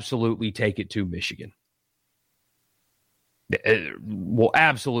will absolutely take it to Michigan. will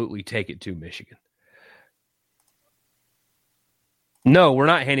absolutely take it to Michigan. No, we're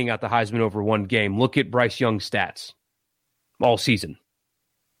not handing out the Heisman over one game. Look at Bryce Young's stats all season.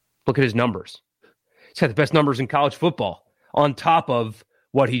 Look at his numbers. He's got the best numbers in college football on top of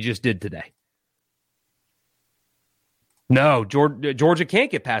what he just did today. No, Georgia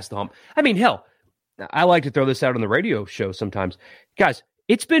can't get past the hump. I mean, hell, I like to throw this out on the radio show sometimes. Guys,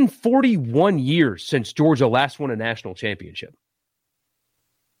 it's been 41 years since Georgia last won a national championship.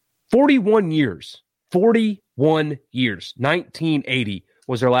 41 years. 41 years. 1980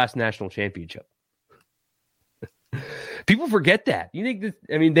 was their last national championship. People forget that. You think that,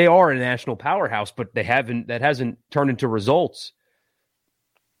 I mean, they are a national powerhouse, but that hasn't turned into results.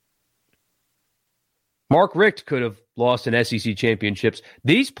 Mark Richt could have lost an SEC championships.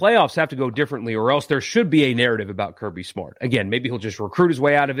 These playoffs have to go differently, or else there should be a narrative about Kirby Smart. Again, maybe he'll just recruit his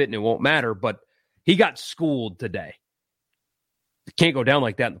way out of it and it won't matter, but he got schooled today. It can't go down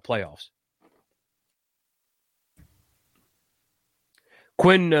like that in the playoffs.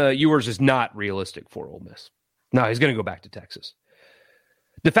 Quinn Ewers is not realistic for Ole Miss. No, he's going to go back to Texas.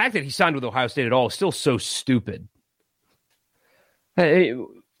 The fact that he signed with Ohio State at all is still so stupid.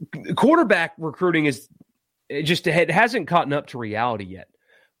 Quarterback recruiting it hasn't caught up to reality yet.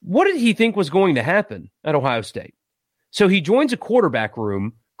 What did he think was going to happen at Ohio State? So he joins a quarterback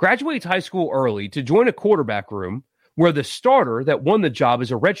room, graduates high school early to join a quarterback room where the starter that won the job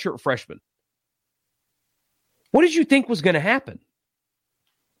is a redshirt freshman. What did you think was going to happen?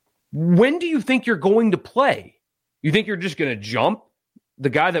 When do you think you're going to play? You think you're just going to jump the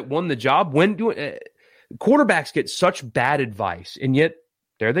guy that won the job? Quarterbacks get such bad advice, and yet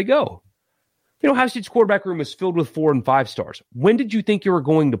there they go. Ohio State's quarterback room is filled with 4 and 5 stars. When did you think you were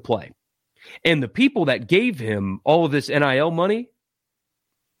going to play? And the people that gave him all of this NIL money,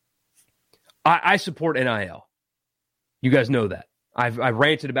 I support NIL. You guys know that. I've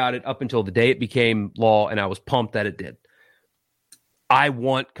ranted about it up until the day it became law, and I was pumped that it did. I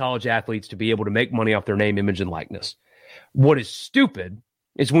want college athletes to be able to make money off their name, image, and likeness. What is stupid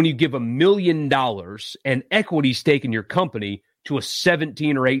is when you give $1 million and equity stake in your company to a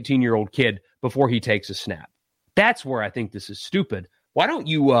 17 or 18-year-old kid before he takes a snap. That's where I think this is stupid. Why don't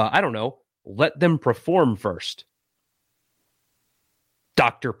you, let them perform first?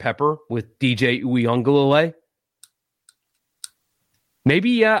 Dr. Pepper with DJ Uiagalelei.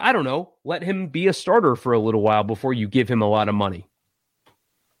 Maybe, let him be a starter for a little while before you give him a lot of money.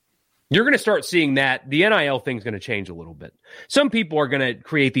 You're going to start seeing that. The NIL thing's going to change a little bit. Some people are going to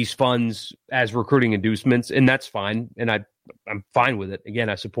create these funds as recruiting inducements, and that's fine. And I'm fine with it. Again,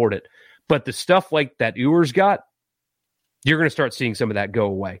 I support it. But the stuff like that Ewers got, you're going to start seeing some of that go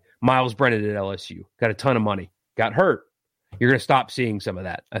away. Miles Brennan at LSU got a ton of money, got hurt. You're going to stop seeing some of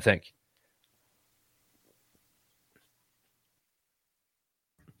that, I think.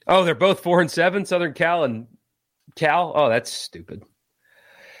 Oh, they're both 4-7, Southern Cal and Cal? Oh, that's stupid.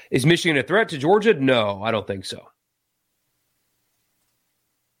 Is Michigan a threat to Georgia? No, I don't think so.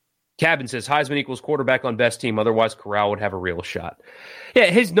 Cabin says Heisman equals quarterback on best team. Otherwise, Corral would have a real shot. Yeah,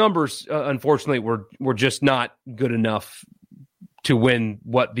 his numbers, unfortunately, were just not good enough to win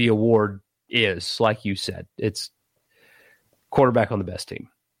what the award is. Like you said, it's quarterback on the best team.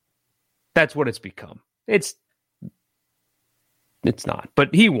 That's what it's become. It's not,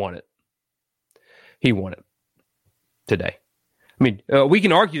 but he won it. He won it today. I mean, we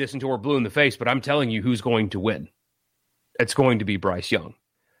can argue this until we're blue in the face, but I'm telling you who's going to win. It's going to be Bryce Young.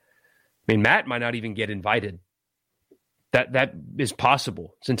 I mean, Matt might not even get invited. That is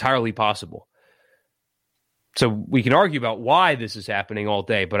possible. It's entirely possible. So we can argue about why this is happening all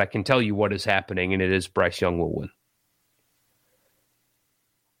day, but I can tell you what is happening, and it is Bryce Young will win.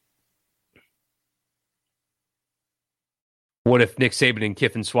 What if Nick Saban and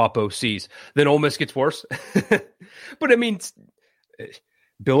Kiffin swap OCs? Then Ole Miss gets worse? But, I mean,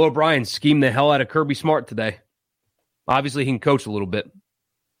 Bill O'Brien schemed the hell out of Kirby Smart today. Obviously, he can coach a little bit.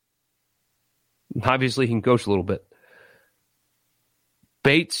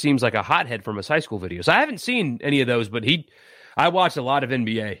 Bates seems like a hothead from his high school videos. I haven't seen any of those, but I watched a lot of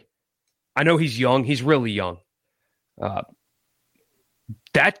NBA. I know he's young. He's really young.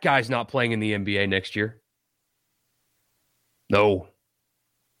 That guy's not playing in the NBA next year. No.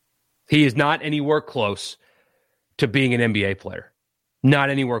 He is not anywhere close to being an NBA player. Not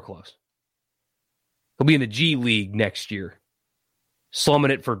anywhere close. He'll be in the G League next year.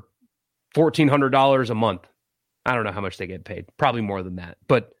 Slumming it for $1,400 a month. I don't know how much they get paid. Probably more than that.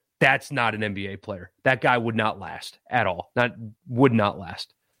 But that's not an NBA player. That guy would not last at all. Would not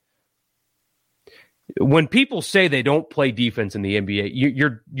last. When people say they don't play defense in the NBA,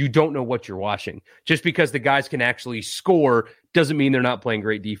 you don't know what you're watching. Just because the guys can actually score doesn't mean they're not playing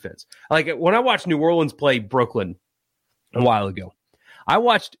great defense. Like when I watched New Orleans play Brooklyn a while ago, I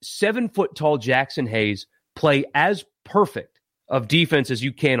watched 7-foot-tall Jackson Hayes play as perfect of defense as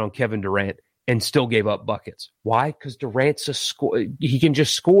you can on Kevin Durant and still gave up buckets. Why? Because Durant's a score. He can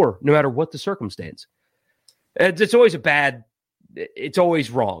just score no matter what the circumstance. It's always it's always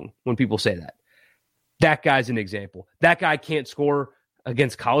wrong when people say that. That guy's an example. That guy can't score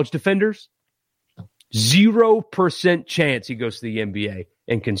against college defenders. 0% chance he goes to the NBA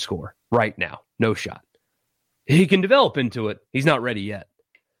and can score right now. No shot. He can develop into it. He's not ready yet.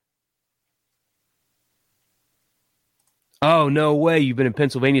 Oh, no way. You've been in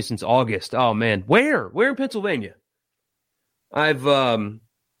Pennsylvania since August. Oh, man. Where? Where in Pennsylvania? I've,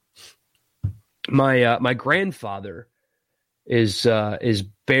 my grandfather is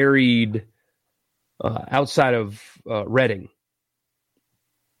buried outside of Reading.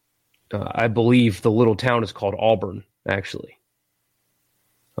 I believe the little town is called Auburn, actually.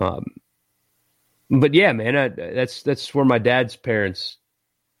 But yeah, man, that's where my dad's parents,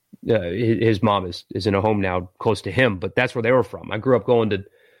 his mom is in a home now close to him, but that's where they were from. I grew up going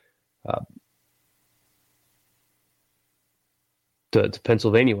to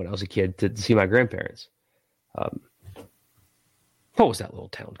Pennsylvania when I was a kid to see my grandparents. What was that little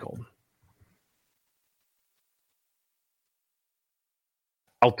town called?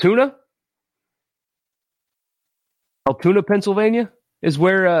 Altoona, Pennsylvania is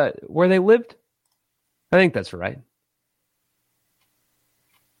where they lived. I think that's right.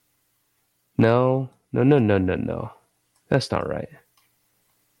 No. That's not right.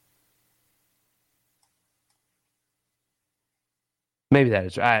 Maybe that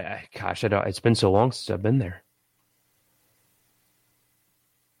is. Gosh, I don't. It's been so long since I've been there.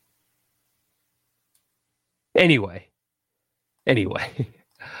 Anyway.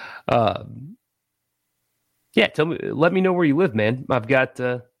 Yeah, let me know where you live, man. I've got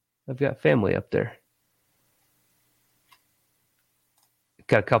family up there.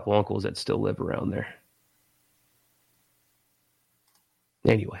 Got a couple uncles that still live around there.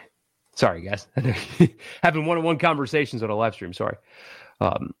 Anyway, sorry guys. Having one-on-one conversations on a live stream. Sorry.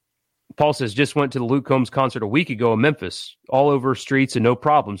 Paul says, just went to the Luke Combs concert a week ago in Memphis. All over streets and no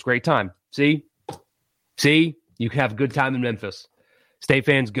problems. Great time. See, you can have a good time in Memphis. State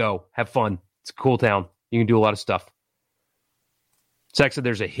fans, go. Have fun. It's a cool town. You can do a lot of stuff. Zach said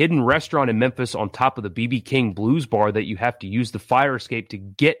there's a hidden restaurant in Memphis on top of the BB King Blues Bar that you have to use the fire escape to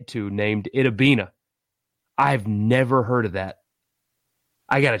get to named Itabina. I've never heard of that.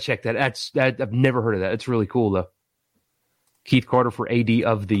 I got to check that. I've never heard of that. It's really cool, though. Keith Carter for AD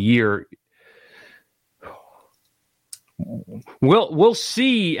of the year. We'll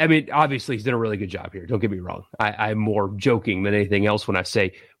see. I mean, obviously, he's done a really good job here. Don't get me wrong. I'm more joking than anything else when I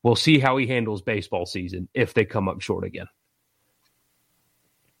say we'll see how he handles baseball season if they come up short again.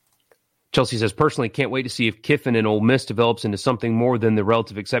 Chelsea says, personally, can't wait to see if Kiffin and Ole Miss develops into something more than the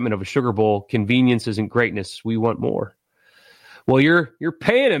relative excitement of a Sugar Bowl. Convenience isn't greatness. We want more. Well, you're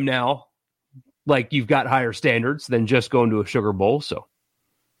paying him now like you've got higher standards than just going to a Sugar Bowl. So,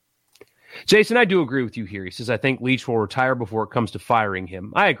 Jason, I do agree with you here. He says, I think Leach will retire before it comes to firing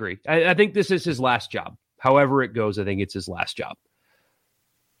him. I agree. I think this is his last job. However it goes, I think it's his last job.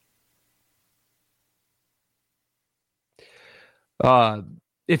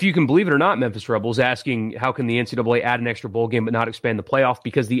 If you can believe it or not, Memphis Rebels asking, how can the NCAA add an extra bowl game but not expand the playoff?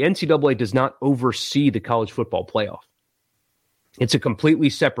 Because the NCAA does not oversee the college football playoff. It's a completely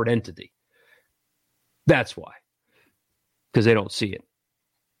separate entity. That's why. Because they don't see it.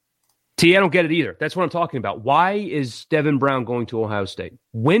 I don't get it either. That's what I'm talking about. Why is Devin Brown going to Ohio State?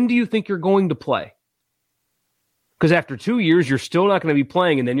 When do you think you're going to play? Because after 2 years, you're still not going to be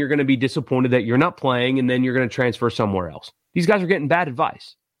playing, and then you're going to be disappointed that you're not playing, and then you're going to transfer somewhere else. These guys are getting bad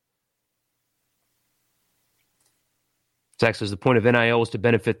advice. Zach says the point of NIL is to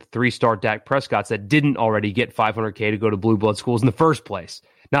benefit the 3-star Dak Prescotts that didn't already get $500K to go to blue blood schools in the first place,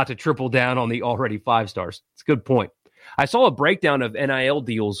 not to triple down on the already 5-stars. It's a good point. I saw a breakdown of NIL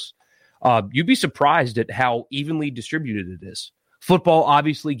deals. You'd be surprised at how evenly distributed it is. Football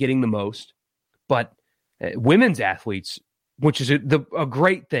obviously getting the most, but women's athletes, which is a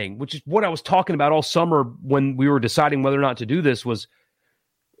great thing, which is what I was talking about all summer when we were deciding whether or not to do this, was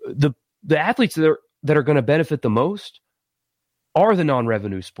the athletes that are going to benefit the most are the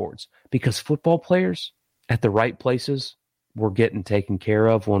non-revenue sports, because football players at the right places were getting taken care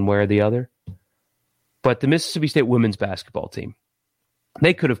of one way or the other. But the Mississippi State women's basketball team,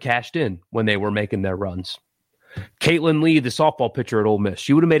 they could have cashed in when they were making their runs. Caitlin Lee, the softball pitcher at Ole Miss,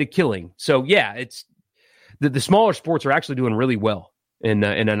 she would have made a killing. So, yeah, the smaller sports are actually doing really well in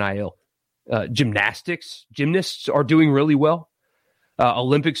NIL. Gymnasts are doing really well.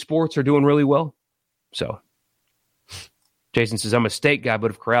 Olympic sports are doing really well. So Jason says, I'm a state guy,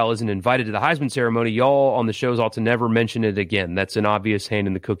 but if Corral isn't invited to the Heisman ceremony, y'all on the shows ought to never mention it again. That's an obvious hand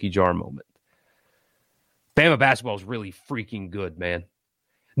in the cookie jar moment. Bama basketball is really freaking good, man.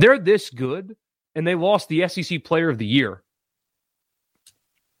 They're this good, and they lost the SEC Player of the Year.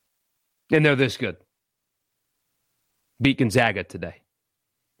 And they're this good. Beat Gonzaga today,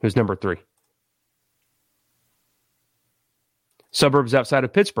 who's number 3. Suburbs outside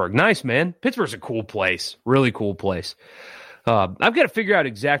of Pittsburgh. Nice, man. Pittsburgh's a cool place. Really cool place. I've got to figure out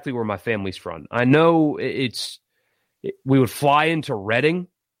exactly where my family's from. I know we would fly into Reading,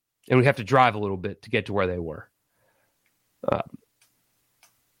 and we'd have to drive a little bit to get to where they were.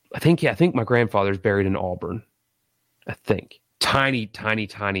 I think my grandfather's buried in Auburn. I think. Tiny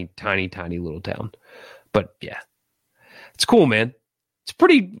little town. But yeah, it's cool, man. It's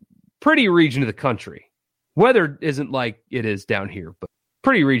pretty region of the country. Weather isn't like it is down here, but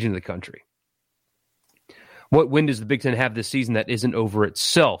pretty region of the country. What win does the Big Ten have this season that isn't over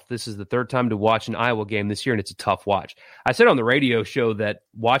itself? This is the 3rd time to watch an Iowa game this year, and it's a tough watch. I said on the radio show that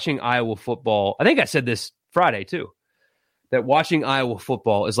watching Iowa football, I think I said this Friday too, that watching Iowa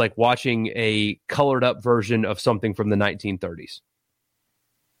football is like watching a colored up version of something from the 1930s.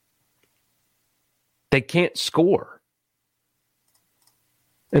 They can't score.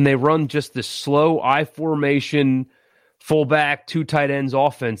 And they run just this slow I formation, fullback, 2 tight ends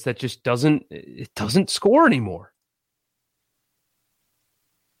offense that just doesn't score anymore.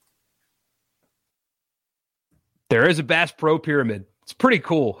 There is a Bass Pro Pyramid. It's pretty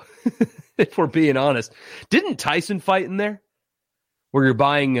cool, if we're being honest. Didn't Tyson fight in there? Where you're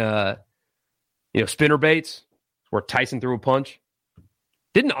buying spinner baits, where Tyson threw a punch?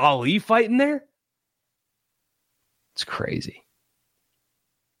 Didn't Ali fight in there? It's crazy.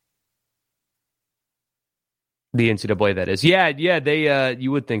 The NCAA, that is. Yeah, they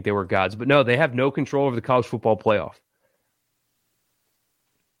you would think they were gods, but no, they have no control over the college football playoff.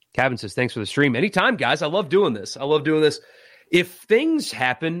 Kevin says, thanks for the stream. Anytime, guys. I love doing this. If things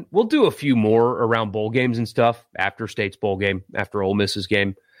happen, we'll do a few more around bowl games and stuff after State's bowl game, after Ole Miss's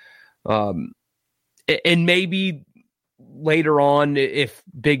game. And maybe later on, if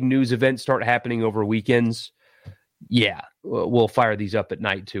big news events start happening over weekends, yeah, we'll fire these up at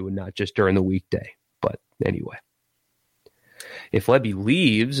night too and not just during the weekday. But anyway, if Lebby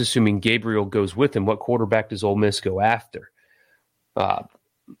leaves, assuming Gabriel goes with him, what quarterback does Ole Miss go after?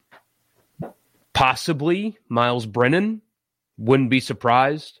 Possibly Miles Brennan. Wouldn't be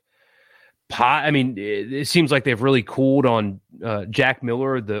surprised. It seems like they've really cooled on Jack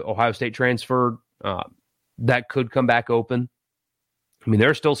Miller, the Ohio State transfer. That could come back open. There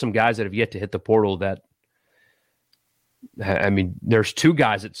are still some guys that have yet to hit the portal there's 2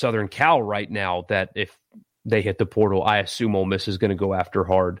 guys at Southern Cal right now that if they hit the portal, I assume Ole Miss is going to go after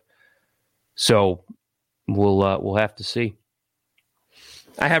hard. So we'll have to see.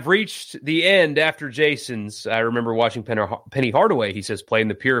 I have reached the end after Jason's. I remember watching Penny Hardaway, he says, play in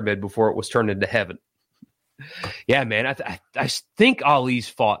the pyramid before it was turned into heaven. Yeah, man, I think Ali's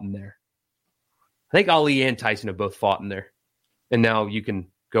fought in there. I think Ali and Tyson have both fought in there. And now you can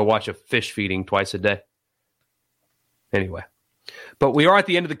go watch a fish feeding twice a day. Anyway, but we are at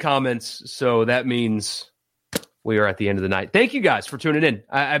the end of the comments, so that means we are at the end of the night. Thank you guys for tuning in.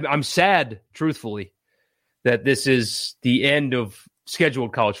 I'm sad, truthfully, that this is the end of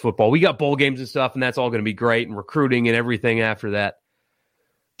scheduled college football. We got bowl games and stuff, and that's all going to be great, and recruiting and everything after that.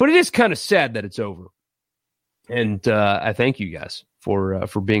 But it is kind of sad that it's over. And I thank you guys for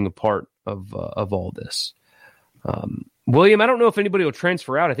being a part of all this. William, I don't know if anybody will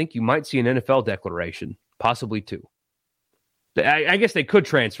transfer out. I think you might see an NFL declaration, possibly 2. I guess they could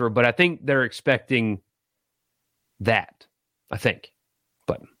transfer, but I think they're expecting that. I think.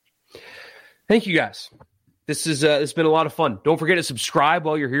 But thank you guys. This has been a lot of fun. Don't forget to subscribe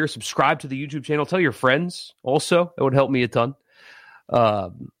while you're here. Subscribe to the YouTube channel. Tell your friends also. It would help me a ton.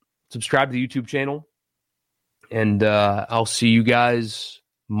 Subscribe to the YouTube channel. And I'll see you guys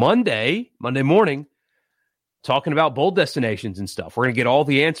Monday morning, talking about bowl destinations and stuff. We're going to get all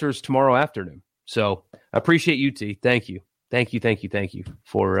the answers tomorrow afternoon. So I appreciate you, T. Thank you. Thank you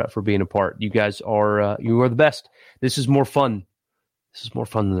for being a part. You guys are you are the best. This is more fun. This is more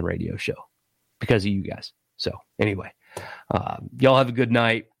fun than the radio show because of you guys. So anyway, y'all have a good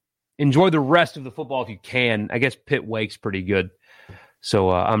night. Enjoy the rest of the football if you can. I guess Pitt Wake's pretty good. So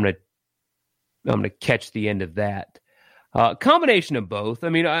I'm gonna catch the end of that. Combination of both. I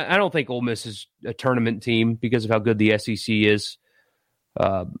don't think Ole Miss is a tournament team because of how good the SEC is.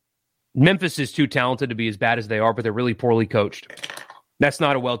 Memphis is too talented to be as bad as they are, but they're really poorly coached. That's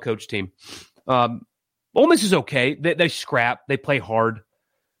not a well-coached team. Ole Miss is okay. They scrap. They play hard.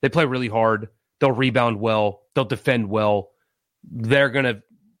 They play really hard. They'll rebound well. They'll defend well. They're going to,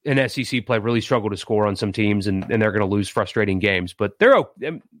 in SEC play, really struggle to score on some teams, and they're going to lose frustrating games. But they're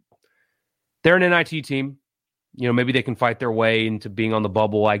an NIT team. You know, maybe they can fight their way into being on the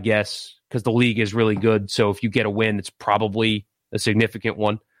bubble, I guess, because the league is really good. So if you get a win, it's probably a significant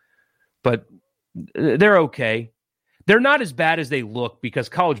one. But they're okay. They're not as bad as they look because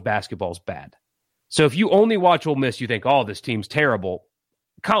college basketball is bad. So if you only watch Ole Miss, you think, oh, this team's terrible.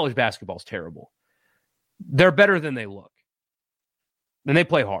 College basketball is terrible. They're better than they look. And they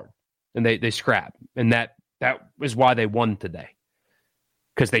play hard. And they scrap. And that is why they won today.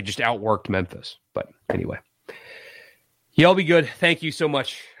 Because they just outworked Memphis. But anyway. Y'all be good. Thank you so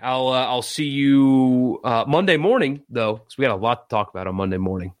much. I'll see you Monday morning, though, because we got a lot to talk about on Monday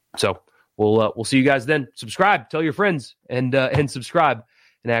morning. So we'll see you guys then. Subscribe, tell your friends, and subscribe,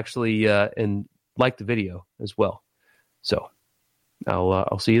 and actually and like the video as well. So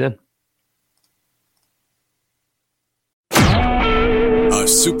I'll see you then. A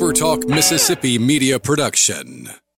SuperTalk Mississippi media production.